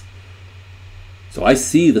desk. So I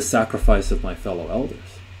see the sacrifice of my fellow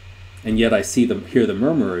elders. And yet I hear the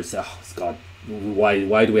murmurers, oh, God,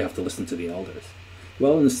 why do we have to listen to the elders?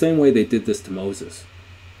 Well, in the same way they did this to Moses.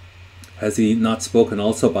 Has he not spoken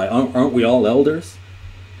also by, aren't we all elders?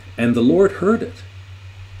 And the Lord heard it.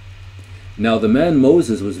 Now the man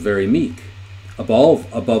Moses was very meek,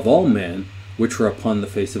 above all men which were upon the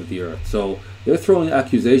face of the earth. So they're throwing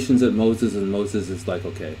accusations at Moses, and Moses is like,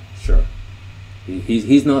 okay, sure.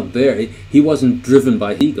 He's not there. He wasn't driven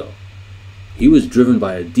by ego. He was driven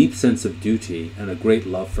by a deep sense of duty and a great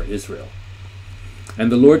love for Israel.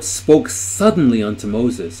 And the Lord spoke suddenly unto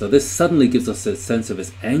Moses. So this suddenly gives us a sense of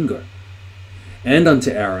his anger. And unto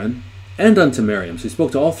Aaron, and unto Miriam. So he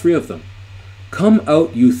spoke to all three of them. Come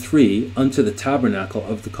out, you three, unto the tabernacle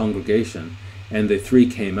of the congregation. And the three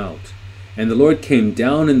came out. And the Lord came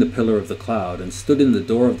down in the pillar of the cloud, and stood in the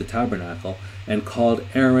door of the tabernacle, and called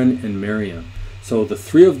Aaron and Miriam. So the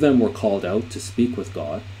three of them were called out to speak with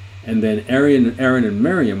God. And then Aaron and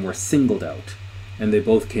Miriam were singled out. And they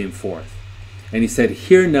both came forth. And he said,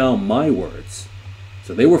 hear now my words.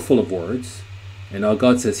 So they were full of words. And now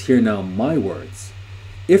God says, hear now my words.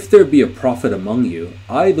 If there be a prophet among you,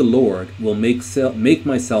 I, the Lord, will make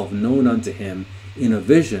myself known unto him in a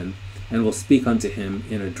vision, and will speak unto him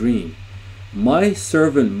in a dream. My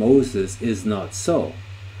servant Moses is not so,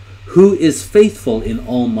 who is faithful in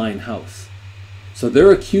all mine house. So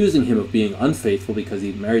they're accusing him of being unfaithful because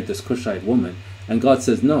he married this Cushite woman, and God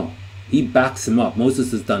says no. He backs him up.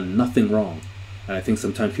 Moses has done nothing wrong. And I think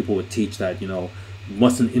sometimes people would teach that,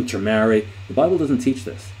 mustn't intermarry. The Bible doesn't teach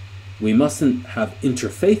this. We mustn't have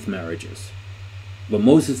interfaith marriages. But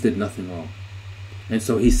Moses did nothing wrong. And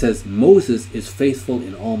so he says, Moses is faithful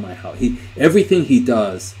in all my house. Everything he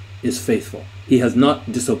does is faithful. He has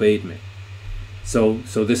not disobeyed me. So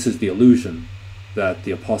this is the allusion that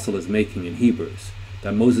the apostle is making in Hebrews,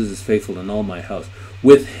 that Moses is faithful in all my house.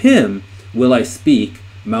 With him will I speak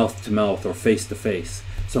mouth to mouth or face to face.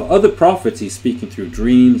 So other prophets he's speaking through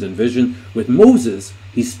dreams and vision. With Moses,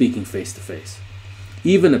 he's speaking face to face.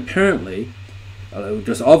 Even apparently,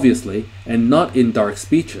 just obviously, and not in dark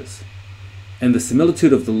speeches. And the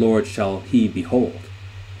similitude of the Lord shall he behold.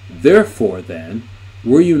 Therefore then,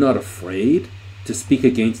 were you not afraid to speak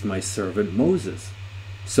against my servant Moses?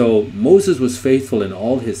 So Moses was faithful in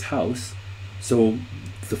all his house. So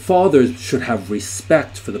the fathers should have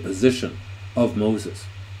respect for the position of Moses.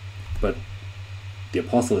 But the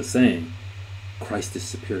apostle is saying, Christ is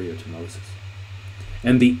superior to Moses.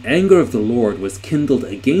 And the anger of the Lord was kindled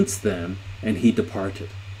against them, and he departed.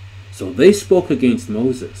 So they spoke against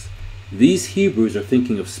Moses. These Hebrews are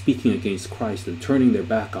thinking of speaking against Christ and turning their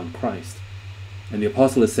back on Christ. And the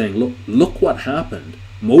apostle is saying, look what happened.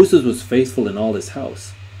 Moses was faithful in all his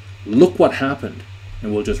house. Look what happened.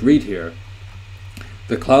 And we'll just read here.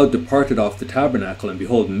 The cloud departed off the tabernacle, and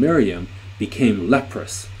behold, Miriam became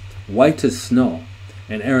leprous, white as snow.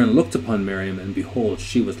 And Aaron looked upon Miriam, and behold,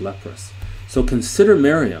 she was leprous. So consider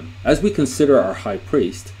Miriam, as we consider our high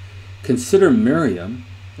priest, consider Miriam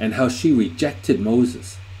and how she rejected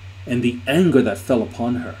Moses and the anger that fell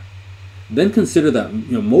upon her. Then consider that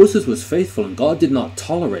Moses was faithful, and God did not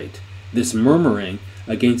tolerate this murmuring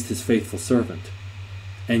against his faithful servant.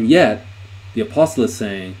 And yet, the apostle is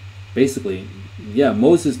saying, basically, yeah,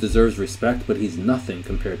 Moses deserves respect, but he's nothing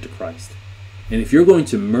compared to Christ. And if you're going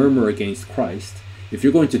to murmur against Christ, if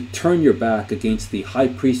you're going to turn your back against the high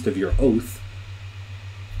priest of your oath,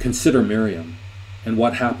 consider Miriam and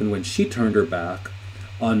what happened when she turned her back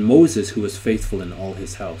on Moses, who was faithful in all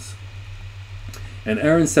his house. And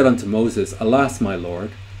Aaron said unto Moses, Alas, my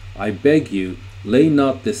Lord, I beg you, lay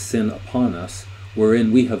not this sin upon us,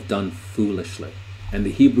 wherein we have done foolishly. And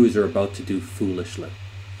the Hebrews are about to do foolishly,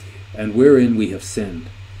 and wherein we have sinned.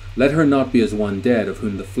 Let her not be as one dead, of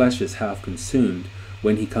whom the flesh is half consumed,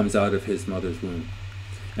 when he comes out of his mother's womb.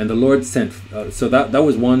 And the Lord sent, so that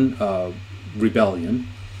was one rebellion.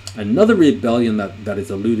 Another rebellion that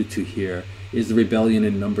is alluded to here is the rebellion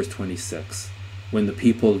in Numbers 26, when the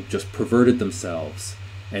people just perverted themselves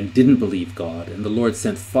and didn't believe God. And the Lord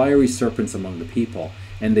sent fiery serpents among the people,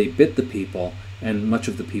 and they bit the people, and much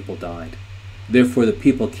of the people died. Therefore the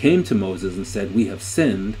people came to Moses and said, We have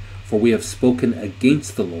sinned, for we have spoken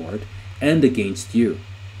against the Lord and against you.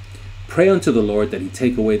 Pray unto the Lord that he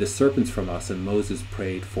take away the serpents from us. And Moses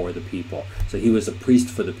prayed for the people. So he was a priest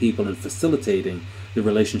for the people and facilitating the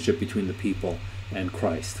relationship between the people and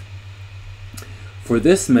Christ. For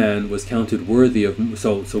this man was counted worthy of,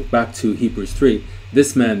 so back to Hebrews 3,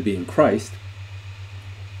 this man being Christ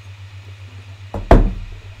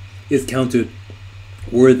is counted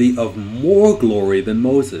worthy of more glory than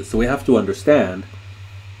Moses. So we have to understand,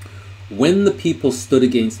 when the people stood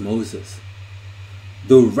against Moses,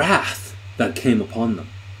 the wrath that came upon them.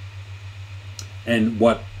 And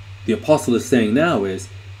what the apostle is saying now is,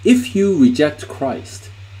 if you reject Christ,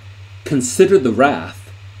 consider the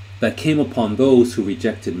wrath that came upon those who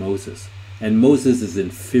rejected Moses. And Moses is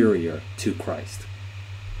inferior to Christ.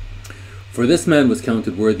 For this man was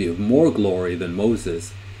counted worthy of more glory than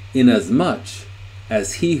Moses, inasmuch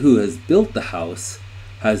as he who has built the house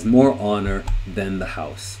has more honor than the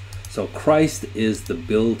house. So Christ is the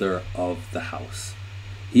builder of the house.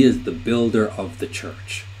 He is the builder of the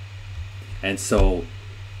church. And so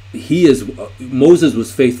Moses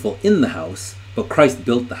was faithful in the house, but Christ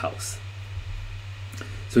built the house.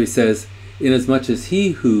 So he says, inasmuch as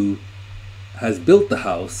he who has built the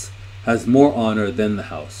house has more honor than the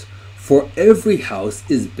house. For every house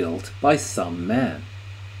is built by some man,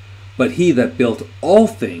 but he that built all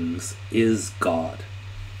things is God.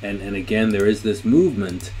 And again, there is this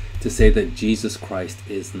movement to say that Jesus Christ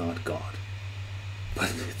is not God.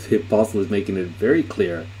 But the apostle is making it very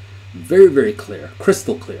clear, very, very clear,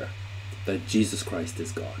 crystal clear, that Jesus Christ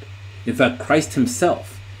is God. In fact, Christ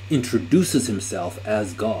himself introduces himself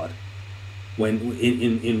as God. when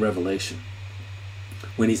in Revelation,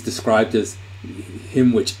 when he's described as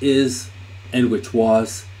him which is, and which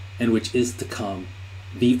was, and which is to come,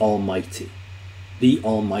 the Almighty. The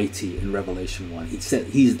Almighty in Revelation 1. He said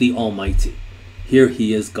he's the Almighty. Here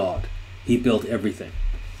he is God. He built everything.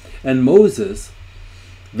 And Moses,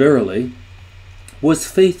 verily, was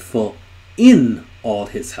faithful in all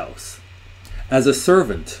his house, as a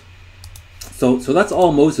servant. So that's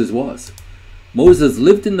all Moses was. Moses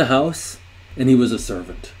lived in the house, and he was a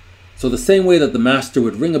servant. So the same way that the master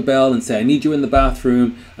would ring a bell and say, I need you in the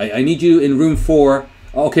bathroom, I need you in room 4,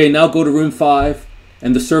 okay, now go to room 5,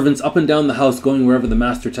 and the servant's up and down the house going wherever the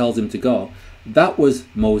master tells him to go. That was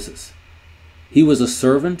Moses. He was a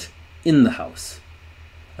servant in the house.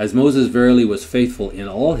 As Moses verily was faithful in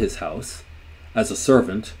all his house, as a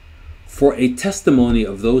servant, for a testimony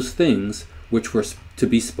of those things which were to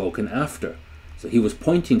be spoken after. So he was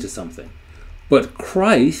pointing to something. But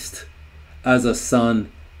Christ, as a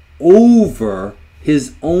son over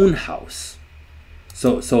his own house.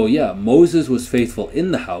 So yeah, Moses was faithful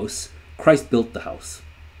in the house. Christ built the house.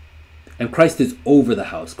 And Christ is over the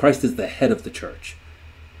house. Christ is the head of the church.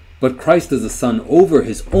 But Christ is a son over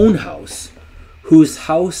his own house, whose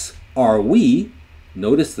house are we.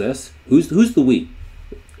 Notice this. Who's the we?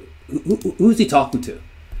 Who's he talking to?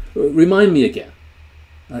 Remind me again.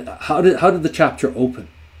 How did the chapter open?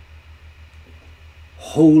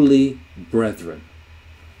 Holy brethren.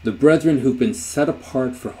 The brethren who've been set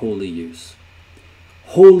apart for holy use.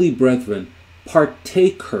 Holy brethren,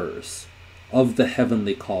 partakers of the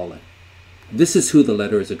heavenly calling. This is who the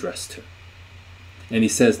letter is addressed to. And he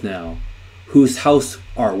says now, whose house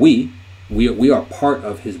are we? We are part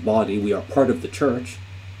of his body. We are part of the church.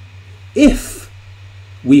 If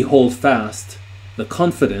we hold fast the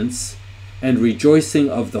confidence and rejoicing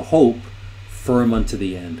of the hope firm unto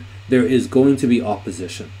the end. There is going to be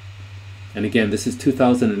opposition. And again, this is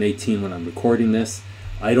 2018 when I'm recording this.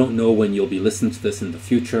 I don't know when you'll be listening to this in the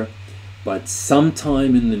future, but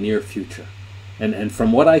sometime in the near future. And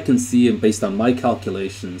from what I can see, and based on my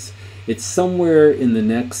calculations, it's somewhere in the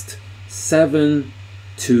next 7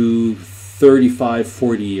 to 35,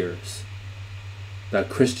 40 years that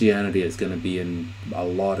Christianity is going to be in a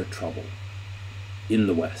lot of trouble in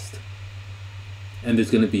the West. And there's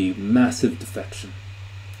going to be massive defection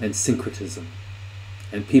and syncretism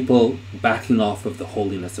and people backing off of the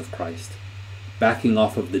holiness of Christ, backing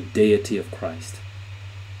off of the deity of Christ.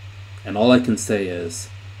 And all I can say is,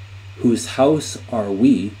 whose house are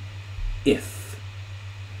we if?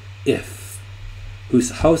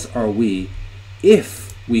 Whose house are we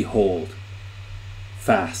if we hold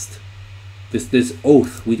fast this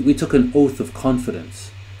oath? We took an oath of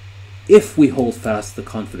confidence. If we hold fast the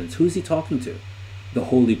confidence. Who's he talking to? The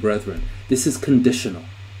holy brethren. This is conditional.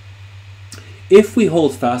 If we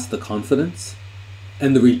hold fast the confidence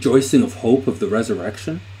and the rejoicing of hope of the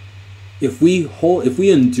resurrection, if we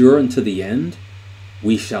endure unto the end,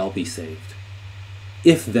 we shall be saved.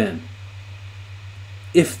 If then,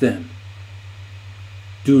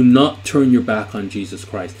 do not turn your back on Jesus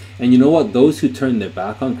Christ. And you know what? Those who turn their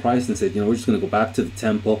back on Christ and said, we're just going to go back to the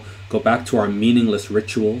temple, go back to our meaningless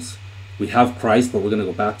rituals. We have Christ, but we're going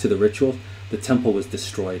to go back to the rituals. The temple was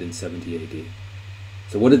destroyed in 70 AD.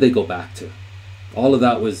 So what did they go back to? All of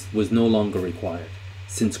that was no longer required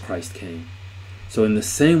since Christ came. So in the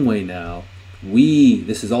same way now,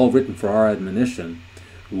 this is all written for our admonition,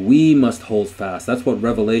 we must hold fast. That's what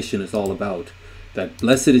Revelation is all about. That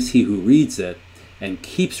blessed is he who reads it and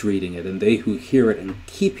keeps reading it, and they who hear it and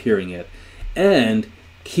keep hearing it, and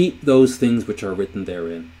keep those things which are written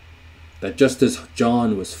therein. That just as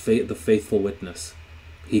John was the faithful witness,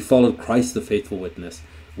 he followed Christ the faithful witness,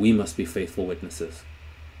 we must be faithful witnesses.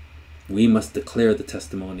 We must declare the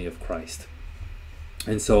testimony of Christ.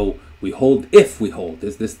 And so if we hold,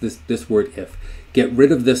 this word if, get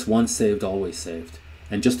rid of this once saved, always saved,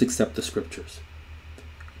 and just accept the scriptures.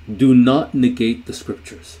 Do not negate the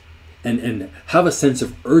scriptures. And have a sense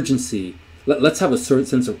of urgency. Let's have a certain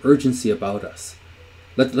sense of urgency about us.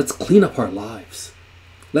 Let's clean up our lives.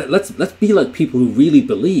 Let's be like people who really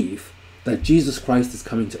believe that Jesus Christ is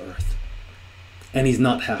coming to earth. And he's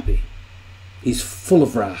not happy. He's full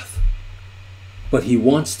of wrath. But he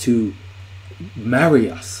wants to marry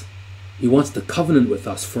us. He wants to covenant with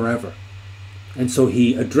us forever. And so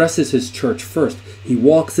he addresses his church first. He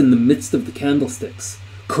walks in the midst of the candlesticks,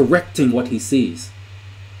 correcting what he sees,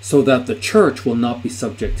 so that the church will not be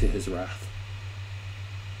subject to his wrath.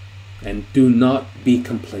 And do not be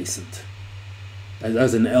complacent.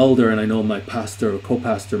 As an elder, and I know my pastor,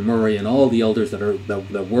 co-pastor Murray, and all the elders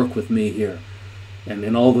that work with me here,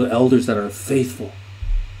 and all the elders that are faithful,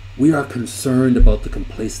 We are concerned about the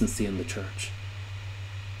complacency in the church.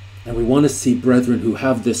 And we want to see brethren who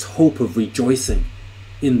have this hope of rejoicing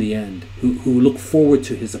in the end, who look forward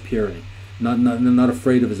to his appearing, not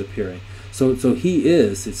afraid of his appearing. So he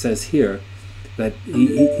is, it says here, that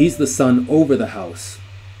he's the son over the house.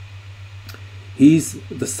 He's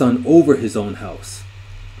the son over his own house,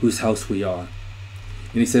 whose house we are.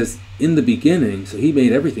 And he says, in the beginning, so he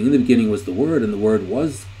made everything. In the beginning was the Word, and the Word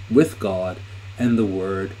was with God, and the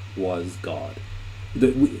Word was God.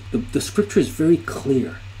 The Scripture is very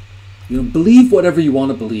clear. Believe whatever you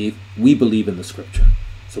want to believe. We believe in the Scripture.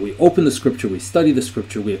 So we open the Scripture, we study the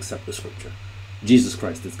Scripture, we accept the Scripture. Jesus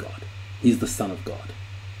Christ is God. He's the Son of God.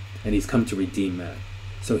 And he's come to redeem man.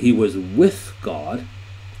 So he was with God,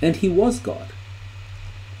 and he was God.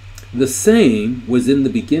 The same was in the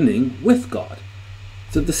beginning with God.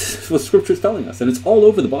 So this is what Scripture is telling us, and it's all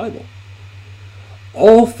over the Bible.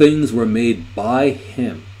 All things were made by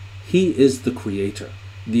him. He is the Creator,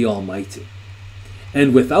 the Almighty.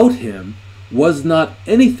 And without him was not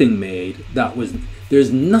anything made that was...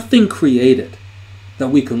 There's nothing created that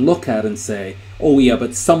we can look at and say, oh yeah,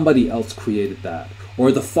 but somebody else created that.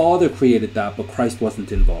 Or the Father created that, but Christ wasn't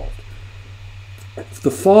involved. The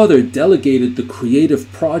Father delegated the creative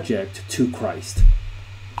project to Christ.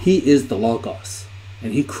 He is the Logos,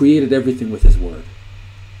 and he created everything with his word.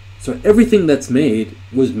 So everything that's made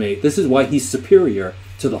was made. This is why he's superior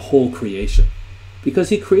to the whole creation, because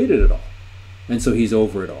he created it all. And so he's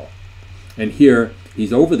over it all. And here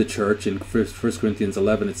he's over the church. In 1 Corinthians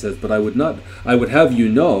 11 it says, but I would have you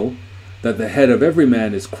know that the head of every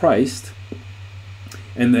man is Christ,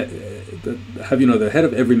 and the head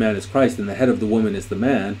of every man is Christ, and the head of the woman is the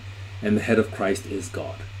man, and the head of Christ is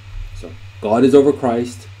God. So God is over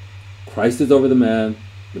Christ, Christ is over the man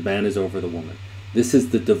is over the woman. This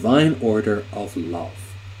is the divine order of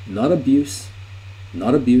love. Not abuse,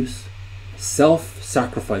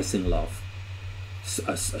 self-sacrificing love.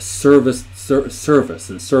 A service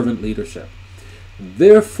and servant leadership.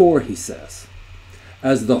 Therefore, he says,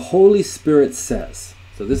 as the Holy Spirit says,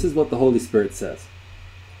 so this is what the Holy Spirit says.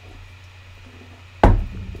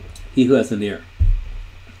 He who has an ear,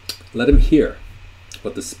 let him hear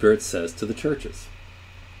what the Spirit says to the churches.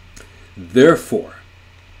 Therefore,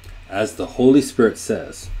 as the Holy Spirit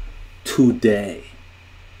says, today.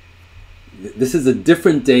 This is a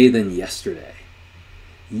different day than yesterday.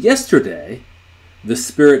 Yesterday, the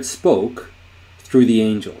Spirit spoke through the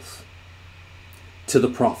angels, to the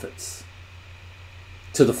prophets,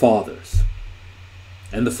 to the fathers.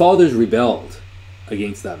 And the fathers rebelled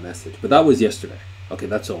against that message. But that was yesterday. Okay,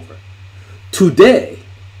 that's over. Today,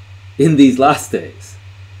 in these last days,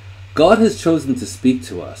 God has chosen to speak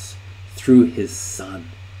to us through his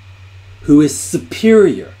Son, who is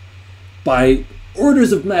superior by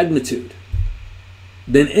orders of magnitude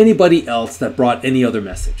than anybody else that brought any other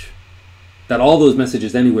message. That all those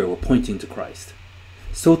messages anywhere were pointing to Christ.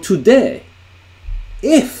 So today,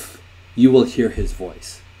 if you will hear his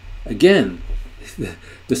voice, again,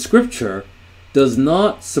 the Scripture does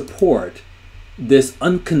not support this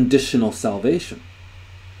unconditional salvation.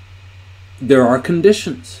 There are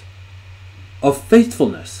conditions of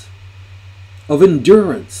faithfulness, of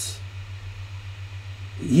endurance.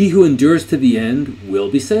 He who endures to the end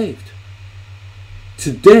will be saved.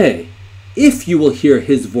 Today, if you will hear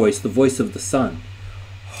his voice, the voice of the Son,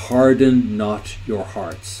 harden not your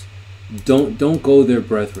hearts. Don't go there,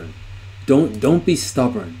 brethren. Don't be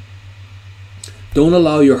stubborn. Don't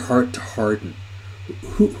allow your heart to harden.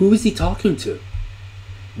 Who is he talking to?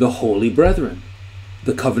 The holy brethren,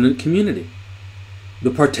 the covenant community,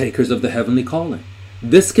 the partakers of the heavenly calling.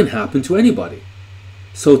 This can happen to anybody.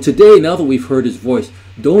 So today, now that we've heard his voice,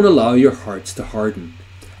 don't allow your hearts to harden,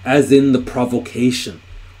 as in the provocation.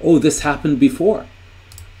 Oh, this happened before.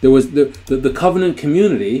 There was the covenant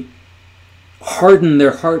community hardened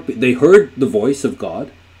their heart. They heard the voice of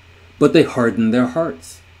God, but they hardened their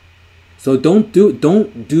hearts. So don't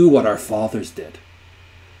do what our fathers did.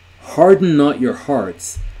 Harden not your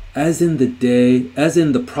hearts, as in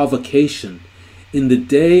the provocation, in the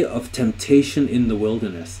day of temptation in the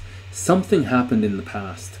wilderness. Something happened in the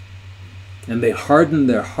past, and they hardened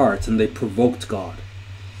their hearts and they provoked God.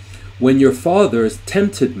 When your fathers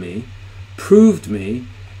tempted me, proved me,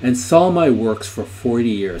 and saw my works for 40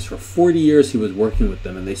 years. For 40 years he was working with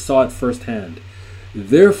them, and they saw it firsthand.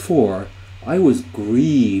 Therefore, I was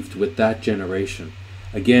grieved with that generation.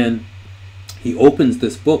 Again, he opens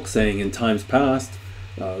this book saying, in times past,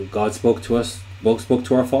 God spoke to us, spoke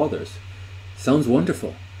to our fathers. Sounds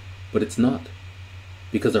wonderful, but it's not,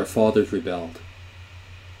 because our fathers rebelled.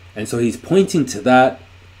 And so he's pointing to that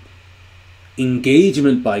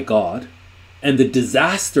engagement by God and the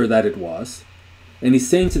disaster that it was. And he's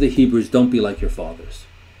saying to the Hebrews, don't be like your fathers.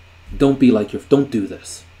 Don't do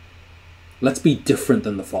this. Let's be different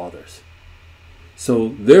than the fathers.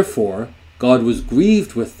 So therefore, God was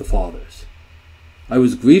grieved with the fathers. I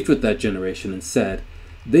was grieved with that generation and said,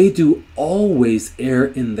 they do always err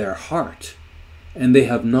in their heart, and they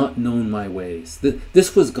have not known my ways.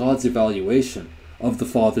 This was God's evaluation of the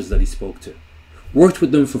fathers that he spoke to. Worked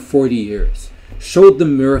with them for 40 years, showed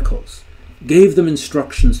them miracles, gave them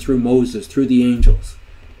instructions through Moses, through the angels.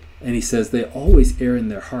 And he says, they always err in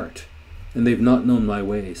their heart, and they've not known my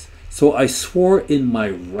ways. So I swore in my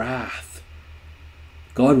wrath.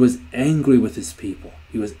 God was angry with his people.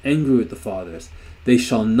 He was angry with the fathers. They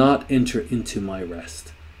shall not enter into my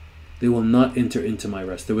rest. They will not enter into my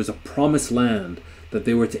rest. There was a promised land that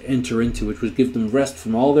they were to enter into, which would give them rest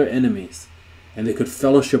from all their enemies. And they could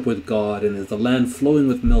fellowship with God. And as the land flowing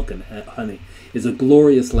with milk and honey is a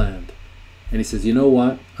glorious land. And he says, you know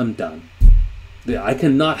what? I'm done. I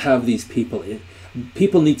cannot have these people.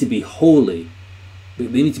 People need to be holy.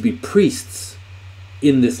 They need to be priests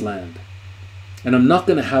in this land. And I'm not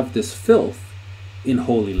going to have this filth in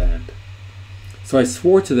Holy Land. So I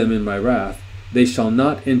swore to them in my wrath, they shall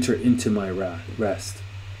not enter into my rest.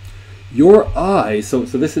 Your eyes, so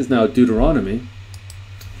this is now Deuteronomy,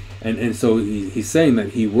 and so he's saying that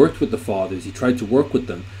he worked with the fathers, he tried to work with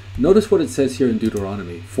them. Notice what it says here in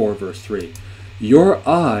Deuteronomy 4 verse 3. Your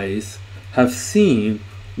eyes have seen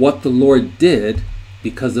what the Lord did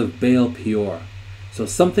because of Baal Peor. So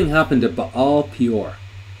something happened at Baal Peor.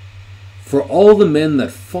 For all the men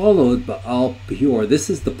that followed Baal Peor, this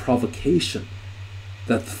is the provocation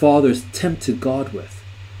that the fathers tempted God with.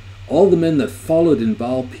 All the men that followed in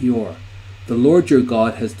Baal Peor, the Lord your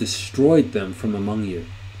God has destroyed them from among you.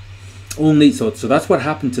 So that's what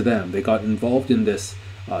happened to them. They got involved in this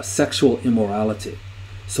sexual immorality.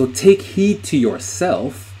 So take heed to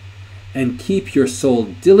yourself and keep your soul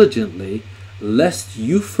diligently, lest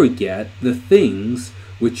you forget the things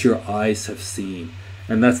which your eyes have seen.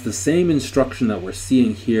 And that's the same instruction that we're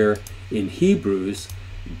seeing here in Hebrews.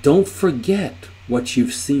 Don't forget what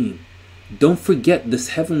you've seen. Don't forget this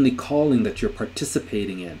heavenly calling that you're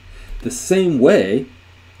participating in. The same way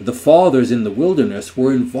the fathers in the wilderness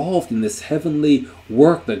were involved in this heavenly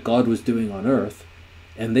work that God was doing on earth,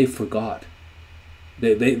 and they forgot.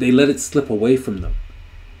 They let it slip away from them.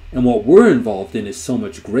 And what we're involved in is so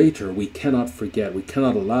much greater. We cannot forget. We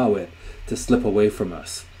cannot allow it to slip away from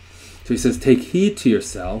us. So he says, take heed to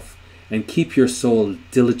yourself and keep your soul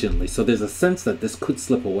diligently. So there's a sense that this could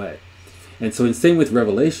slip away. And so in same with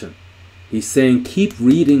Revelation, he's saying, keep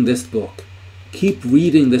reading this book. Keep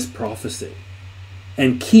reading this prophecy.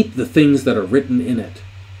 And keep the things that are written in it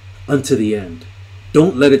unto the end.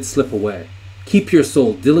 Don't let it slip away. Keep your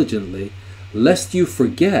soul diligently, lest you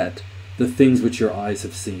forget the things which your eyes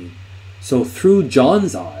have seen. So through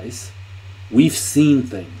John's eyes, we've seen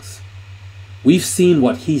things. We've seen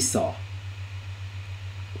what he saw.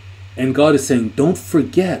 And God is saying, don't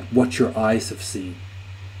forget what your eyes have seen.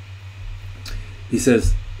 He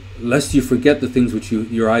says, lest you forget the things which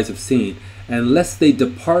your eyes have seen, and lest they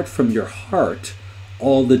depart from your heart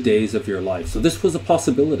all the days of your life. So this was a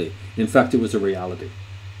possibility. In fact, it was a reality.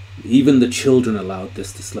 Even the children allowed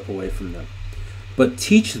this to slip away from them. But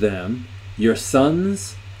teach them, your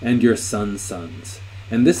sons and your sons' sons.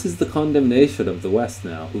 And this is the condemnation of the West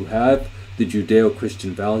now, who have the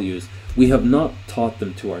Judeo-Christian values. We have not taught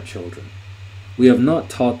them to our children. We have not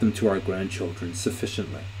taught them to our grandchildren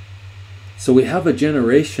sufficiently. So we have a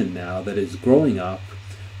generation now that is growing up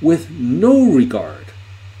with no regard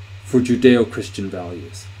for Judeo-Christian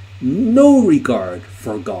values, no regard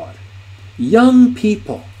for God. Young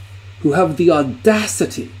people who have the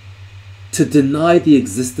audacity to deny the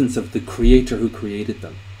existence of the Creator who created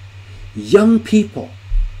them. Young people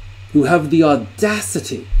who have the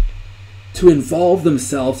audacity to involve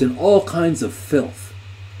themselves in all kinds of filth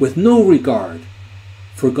with no regard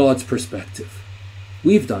for God's perspective.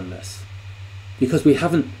 We've done this because we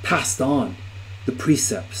haven't passed on the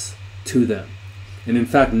precepts to them. And in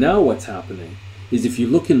fact, now what's happening is if you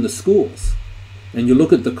look in the schools and you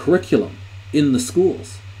look at the curriculum in the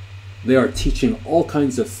schools, they are teaching all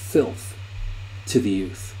kinds of filth to the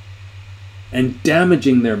youth and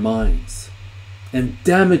damaging their minds and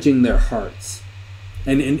damaging their hearts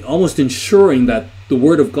and almost ensuring that the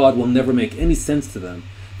Word of God will never make any sense to them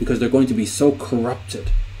because they're going to be so corrupted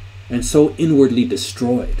and so inwardly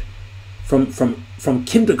destroyed. From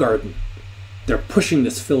kindergarten, they're pushing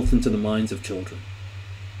this filth into the minds of children.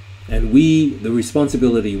 And the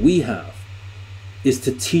responsibility we have is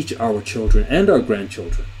to teach our children and our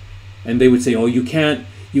grandchildren. And they would say, oh, you can't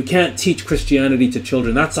teach Christianity to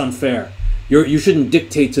children. That's unfair. You shouldn't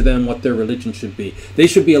dictate to them what their religion should be. They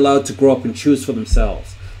should be allowed to grow up and choose for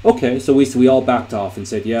themselves. Okay, so we all backed off and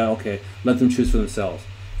said, yeah, okay, let them choose for themselves.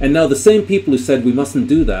 And now the same people who said we mustn't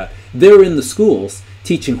do that, they're in the schools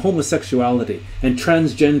teaching homosexuality and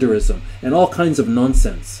transgenderism and all kinds of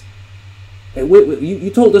nonsense. You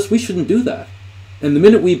told us we shouldn't do that. And the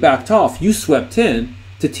minute we backed off, you swept in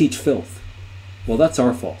to teach filth. Well, that's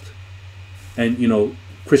our fault. And,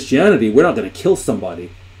 Christianity, we're not going to kill somebody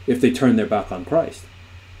if they turn their back on Christ.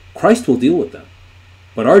 Christ will deal with them.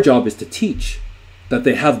 But our job is to teach that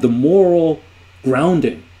they have the moral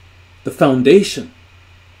grounding, the foundation,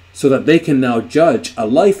 so that they can now judge a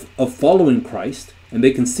life of following Christ, and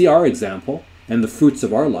they can see our example and the fruits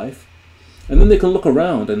of our life. And then they can look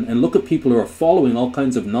around and look at people who are following all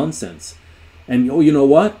kinds of nonsense. And, you know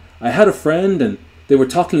what? I had a friend and they were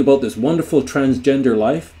talking about this wonderful transgender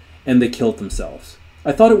life and they killed themselves.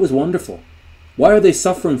 I thought it was wonderful. Why are they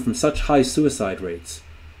suffering from such high suicide rates?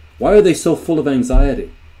 Why are they so full of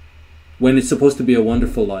anxiety when it's supposed to be a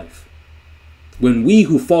wonderful life? When we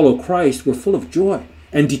who follow Christ, we're full of joy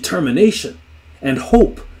and determination and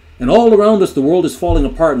hope. And all around us, the world is falling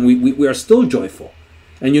apart and we are still joyful.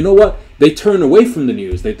 And you know what? They turn away from the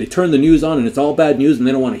news. They turn the news on and it's all bad news and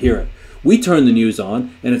they don't want to hear it. We turn the news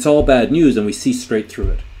on and it's all bad news and we see straight through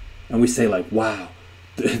it. And we say like, wow,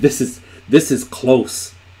 this is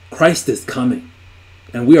close. Christ is coming.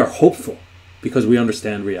 And we are hopeful because we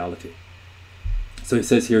understand reality. So he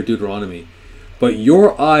says here, Deuteronomy, but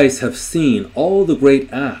your eyes have seen all the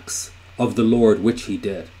great acts of the Lord which he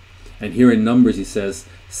did. And here in Numbers he says,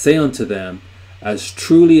 say unto them, as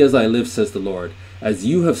truly as I live, says the Lord, as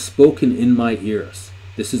you have spoken in my ears,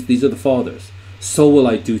 these are the fathers, so will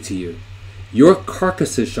I do to you. Your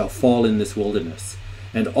carcasses shall fall in this wilderness,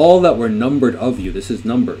 and all that were numbered of you, this is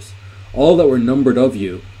Numbers, all that were numbered of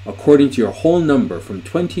you, according to your whole number, from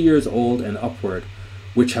 20 years old and upward,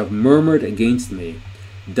 which have murmured against me,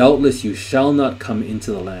 doubtless you shall not come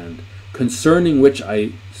into the land, concerning which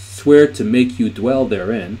I swear to make you dwell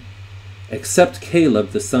therein, except Caleb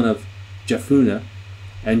the son of Jephunneh,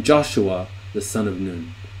 and Joshua the son of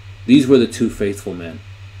Nun. These were the two faithful men.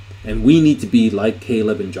 And we need to be like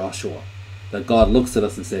Caleb and Joshua, that God looks at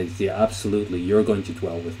us and says, yeah, absolutely, you're going to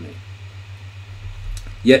dwell with me.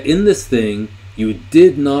 Yet in this thing, you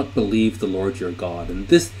did not believe the Lord your God. And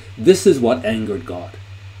this is what angered God,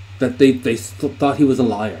 that they thought he was a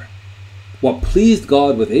liar. What pleased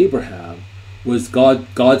God with Abraham was God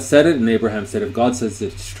said it, and Abraham said, if God says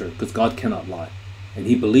it's true, because God cannot lie. And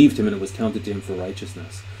he believed him, and it was counted to him for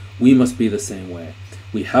righteousness. We must be the same way.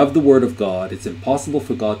 We have the word of God. It's impossible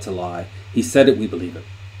for God to lie. He said it, we believe it.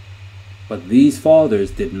 But these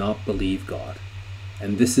fathers did not believe God.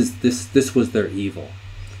 And this was their evil.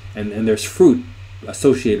 And there's fruit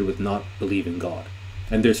associated with not believing God.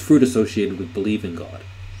 And there's fruit associated with believing God.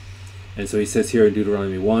 And so he says here in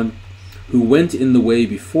Deuteronomy 1, who went in the way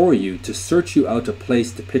before you to search you out a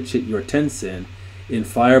place to pitch it your tents in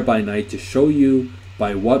fire by night, to show you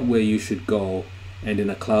by what way you should go, and in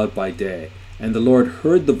a cloud by day. And the Lord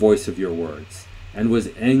heard the voice of your words, and was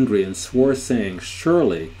angry, and swore, saying,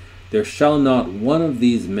 surely there shall not one of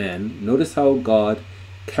these men, notice how God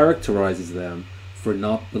characterizes them for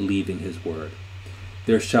not believing his word.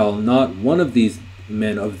 There shall not one of these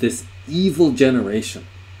men of this evil generation,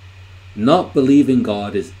 not believing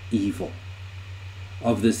God is evil,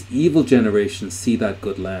 of this evil generation see that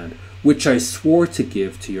good land, which I swore to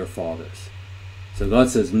give to your fathers. So God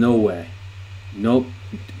says, no way. No.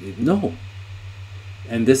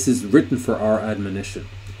 And this is written for our admonition.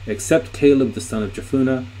 Except Caleb the son of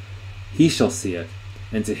Jephunneh, he shall see it,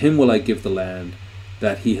 and to him will I give the land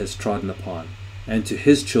that he has trodden upon, and to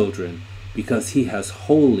his children, because he has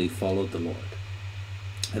wholly followed the Lord.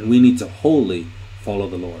 And we need to wholly follow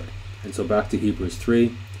the Lord. And so back to Hebrews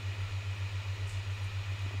 3.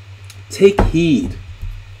 Take heed.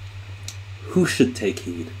 Who should take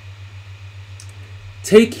heed?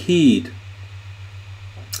 Take heed,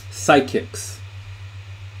 psychics,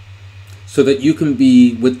 so that you can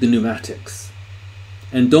be with the pneumatics.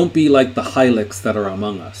 And don't be like the hylics that are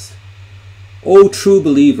among us. O true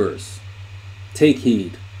believers, take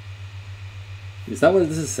heed. Is that what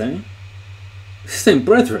this is saying? It's saying,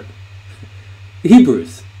 brethren,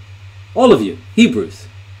 Hebrews, all of you, Hebrews,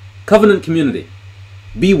 covenant community,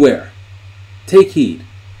 beware, take heed,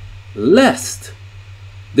 lest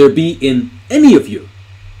there be in any of you.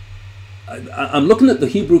 I'm looking at the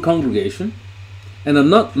Hebrew congregation, and I'm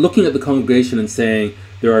not looking at the congregation and saying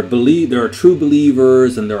there are true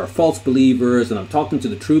believers and there are false believers, and I'm talking to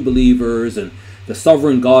the true believers and the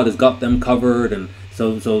sovereign God has got them covered, and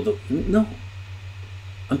no.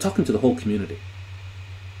 I'm talking to the whole community.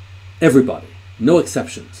 Everybody, no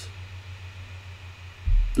exceptions.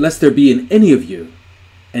 Lest there be in any of you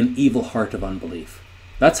an evil heart of unbelief.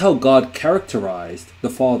 That's how God characterized the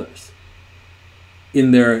fathers.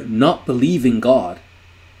 In their not believing God,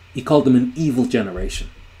 he called them an evil generation.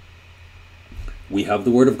 We have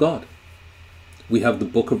the Word of God. We have the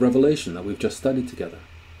book of Revelation that we've just studied together.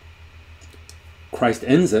 Christ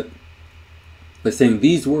ends it by saying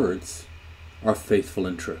these words are faithful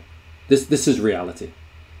and true. This is reality.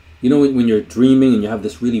 You know, when you're dreaming and you have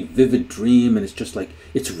this really vivid dream and it's just like,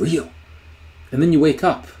 it's real. And then you wake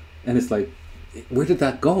up and it's like, where did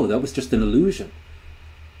that go? That was just an illusion.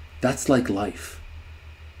 That's like life.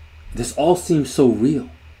 This all seems so real,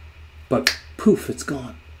 but poof, it's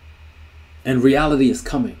gone. And reality is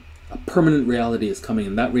coming. A permanent reality is coming,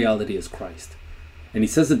 and that reality is Christ. And he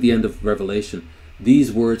says at the end of Revelation,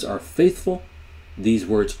 these words are faithful, these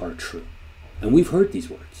words are true. And we've heard these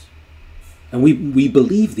words. And we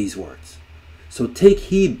believe these words. So take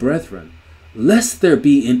heed, brethren, lest there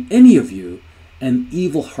be in any of you an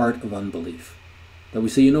evil heart of unbelief. That we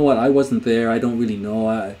say, you know what, I wasn't there, I don't really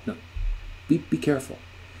know. No. Be careful.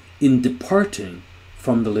 In departing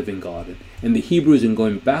from the living God. And the Hebrews, in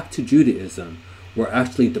going back to Judaism, were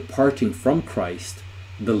actually departing from Christ,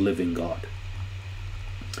 the living God.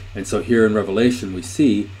 And so here in Revelation we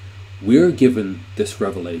see we're given this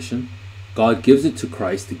revelation. God gives it to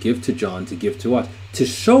Christ to give to John, to give to us, to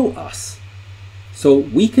show us. So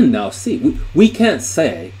we can now see. We can't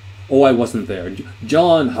say, oh, I wasn't there.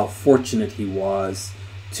 John, how fortunate he was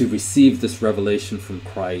to receive this revelation from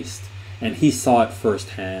Christ, and he saw it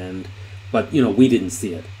firsthand, but we didn't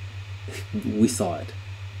see it. We saw it.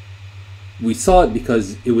 We saw it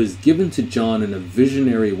because it was given to John in a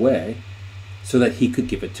visionary way so that he could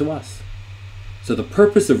give it to us. So the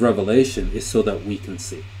purpose of Revelation is so that we can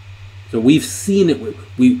see. So we've seen it.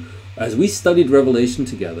 As we studied Revelation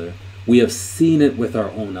together, we have seen it with our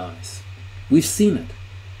own eyes. We've seen it.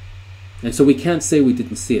 And so we can't say we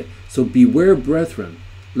didn't see it. So beware, brethren,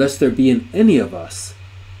 lest there be in any of us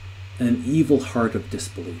an evil heart of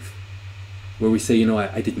disbelief, where we say,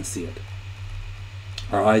 I didn't see it.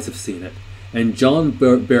 Our eyes have seen it. And John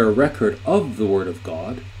bear record of the Word of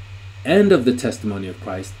God and of the testimony of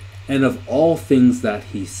Christ and of all things that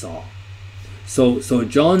he saw. So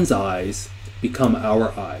John's eyes become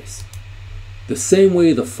our eyes. The same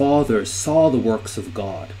way the Father saw the works of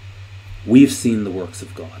God, we've seen the works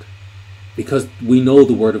of God. Because we know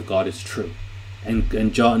the Word of God is true.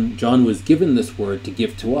 And John was given this word to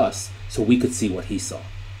give to us so we could see what he saw.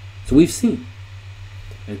 So we've seen.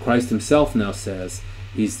 And Christ himself now says,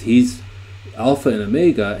 he's Alpha and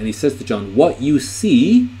Omega, and he says to John, what you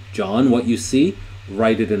see, John, what you see,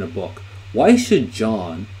 write it in a book. Why should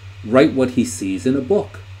John write what he sees in a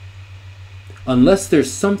book? Unless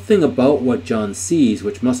there's something about what John sees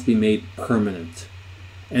which must be made permanent.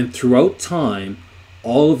 And throughout time,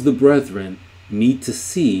 all of the brethren need to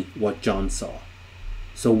see what John saw.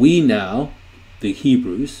 So we now, the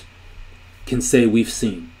Hebrews, can say we've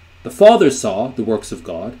seen. The Father saw the works of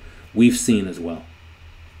God, we've seen as well.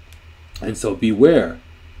 And so beware,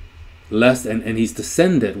 lest, and he's to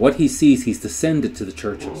send it, what he sees, he's to send it to the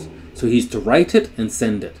churches. So he's to write it and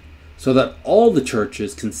send it, so that all the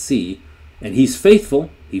churches can see, and he's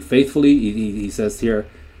faithful, he says here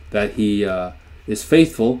that he is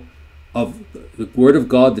faithful of the Word of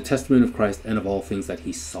God, the testimony of Christ, and of all things that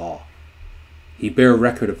he saw. He bare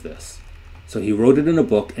record of this. So he wrote it in a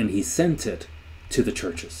book and he sent it to the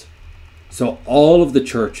churches. So all of the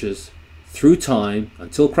churches, through time,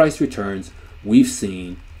 until Christ returns, we've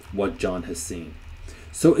seen what John has seen.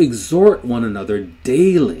 So exhort one another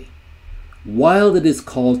daily, while it is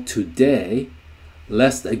called today,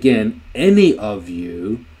 lest again any of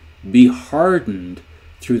you be hardened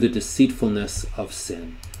through the deceitfulness of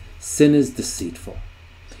sin. Sin is deceitful.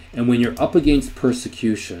 And when you're up against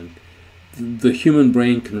persecution, the human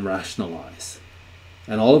brain can rationalize.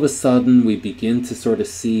 And all of a sudden we begin to sort of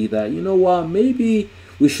see that, maybe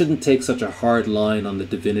we shouldn't take such a hard line on the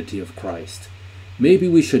divinity of Christ. Maybe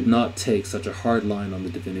we should not take such a hard line on the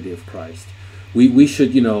divinity of Christ. We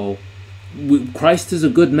should, Christ is a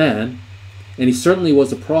good man, and he certainly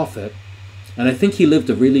was a prophet, and I think he lived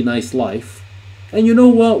a really nice life. And you know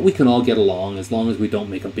what? We can all get along as long as we don't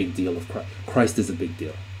make a big deal of Christ. Christ is a big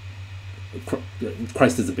deal.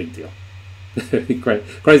 Christ is a big deal.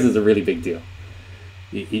 Christ is a really big deal.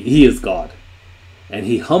 He is God. And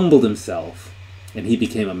he humbled himself, and he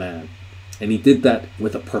became a man. And he did that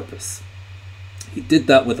with a purpose. He did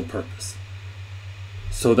that with a purpose.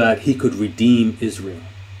 So that he could redeem Israel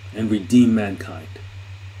and redeem mankind.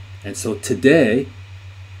 And so today,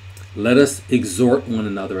 let us exhort one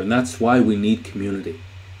another. And that's why we need community.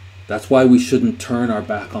 That's why we shouldn't turn our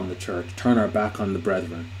back on the church, turn our back on the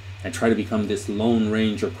brethren, and try to become this Lone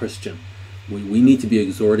Ranger Christian. We need to be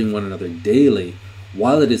exhorting one another daily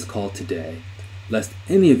while it is called today, lest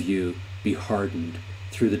any of you be hardened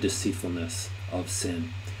through the deceitfulness of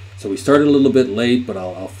sin. So we started a little bit late, but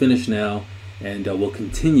I'll finish now, and we'll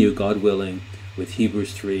continue, God willing, with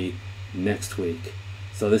Hebrews 3 next week.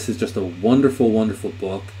 So this is just a wonderful, wonderful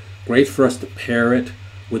book. Great for us to pair it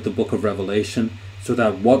with the book of Revelation, so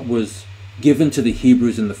that what was given to the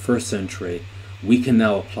Hebrews in the first century, we can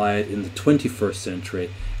now apply it in the 21st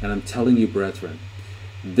century. And I'm telling you, brethren,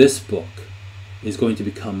 this book is going to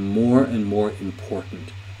become more and more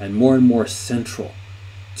important and more central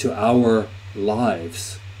to our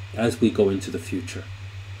lives as we go into the future.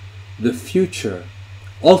 The future,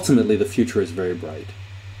 ultimately the future is very bright.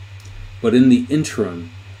 But in the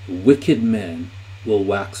interim, wicked men will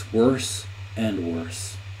wax worse and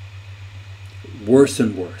worse. Worse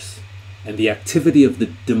and worse. And the activity of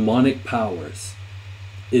the demonic powers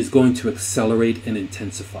is going to accelerate and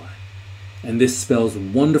intensify. And this spells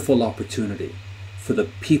wonderful opportunity for the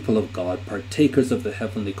people of God, partakers of the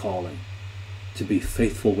heavenly calling, to be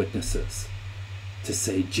faithful witnesses, to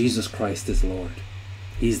say Jesus Christ is Lord.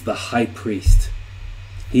 He's the high priest.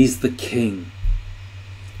 He's the king.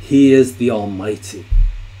 He is the Almighty.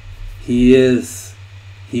 He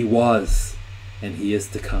was, and he is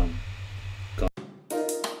to come.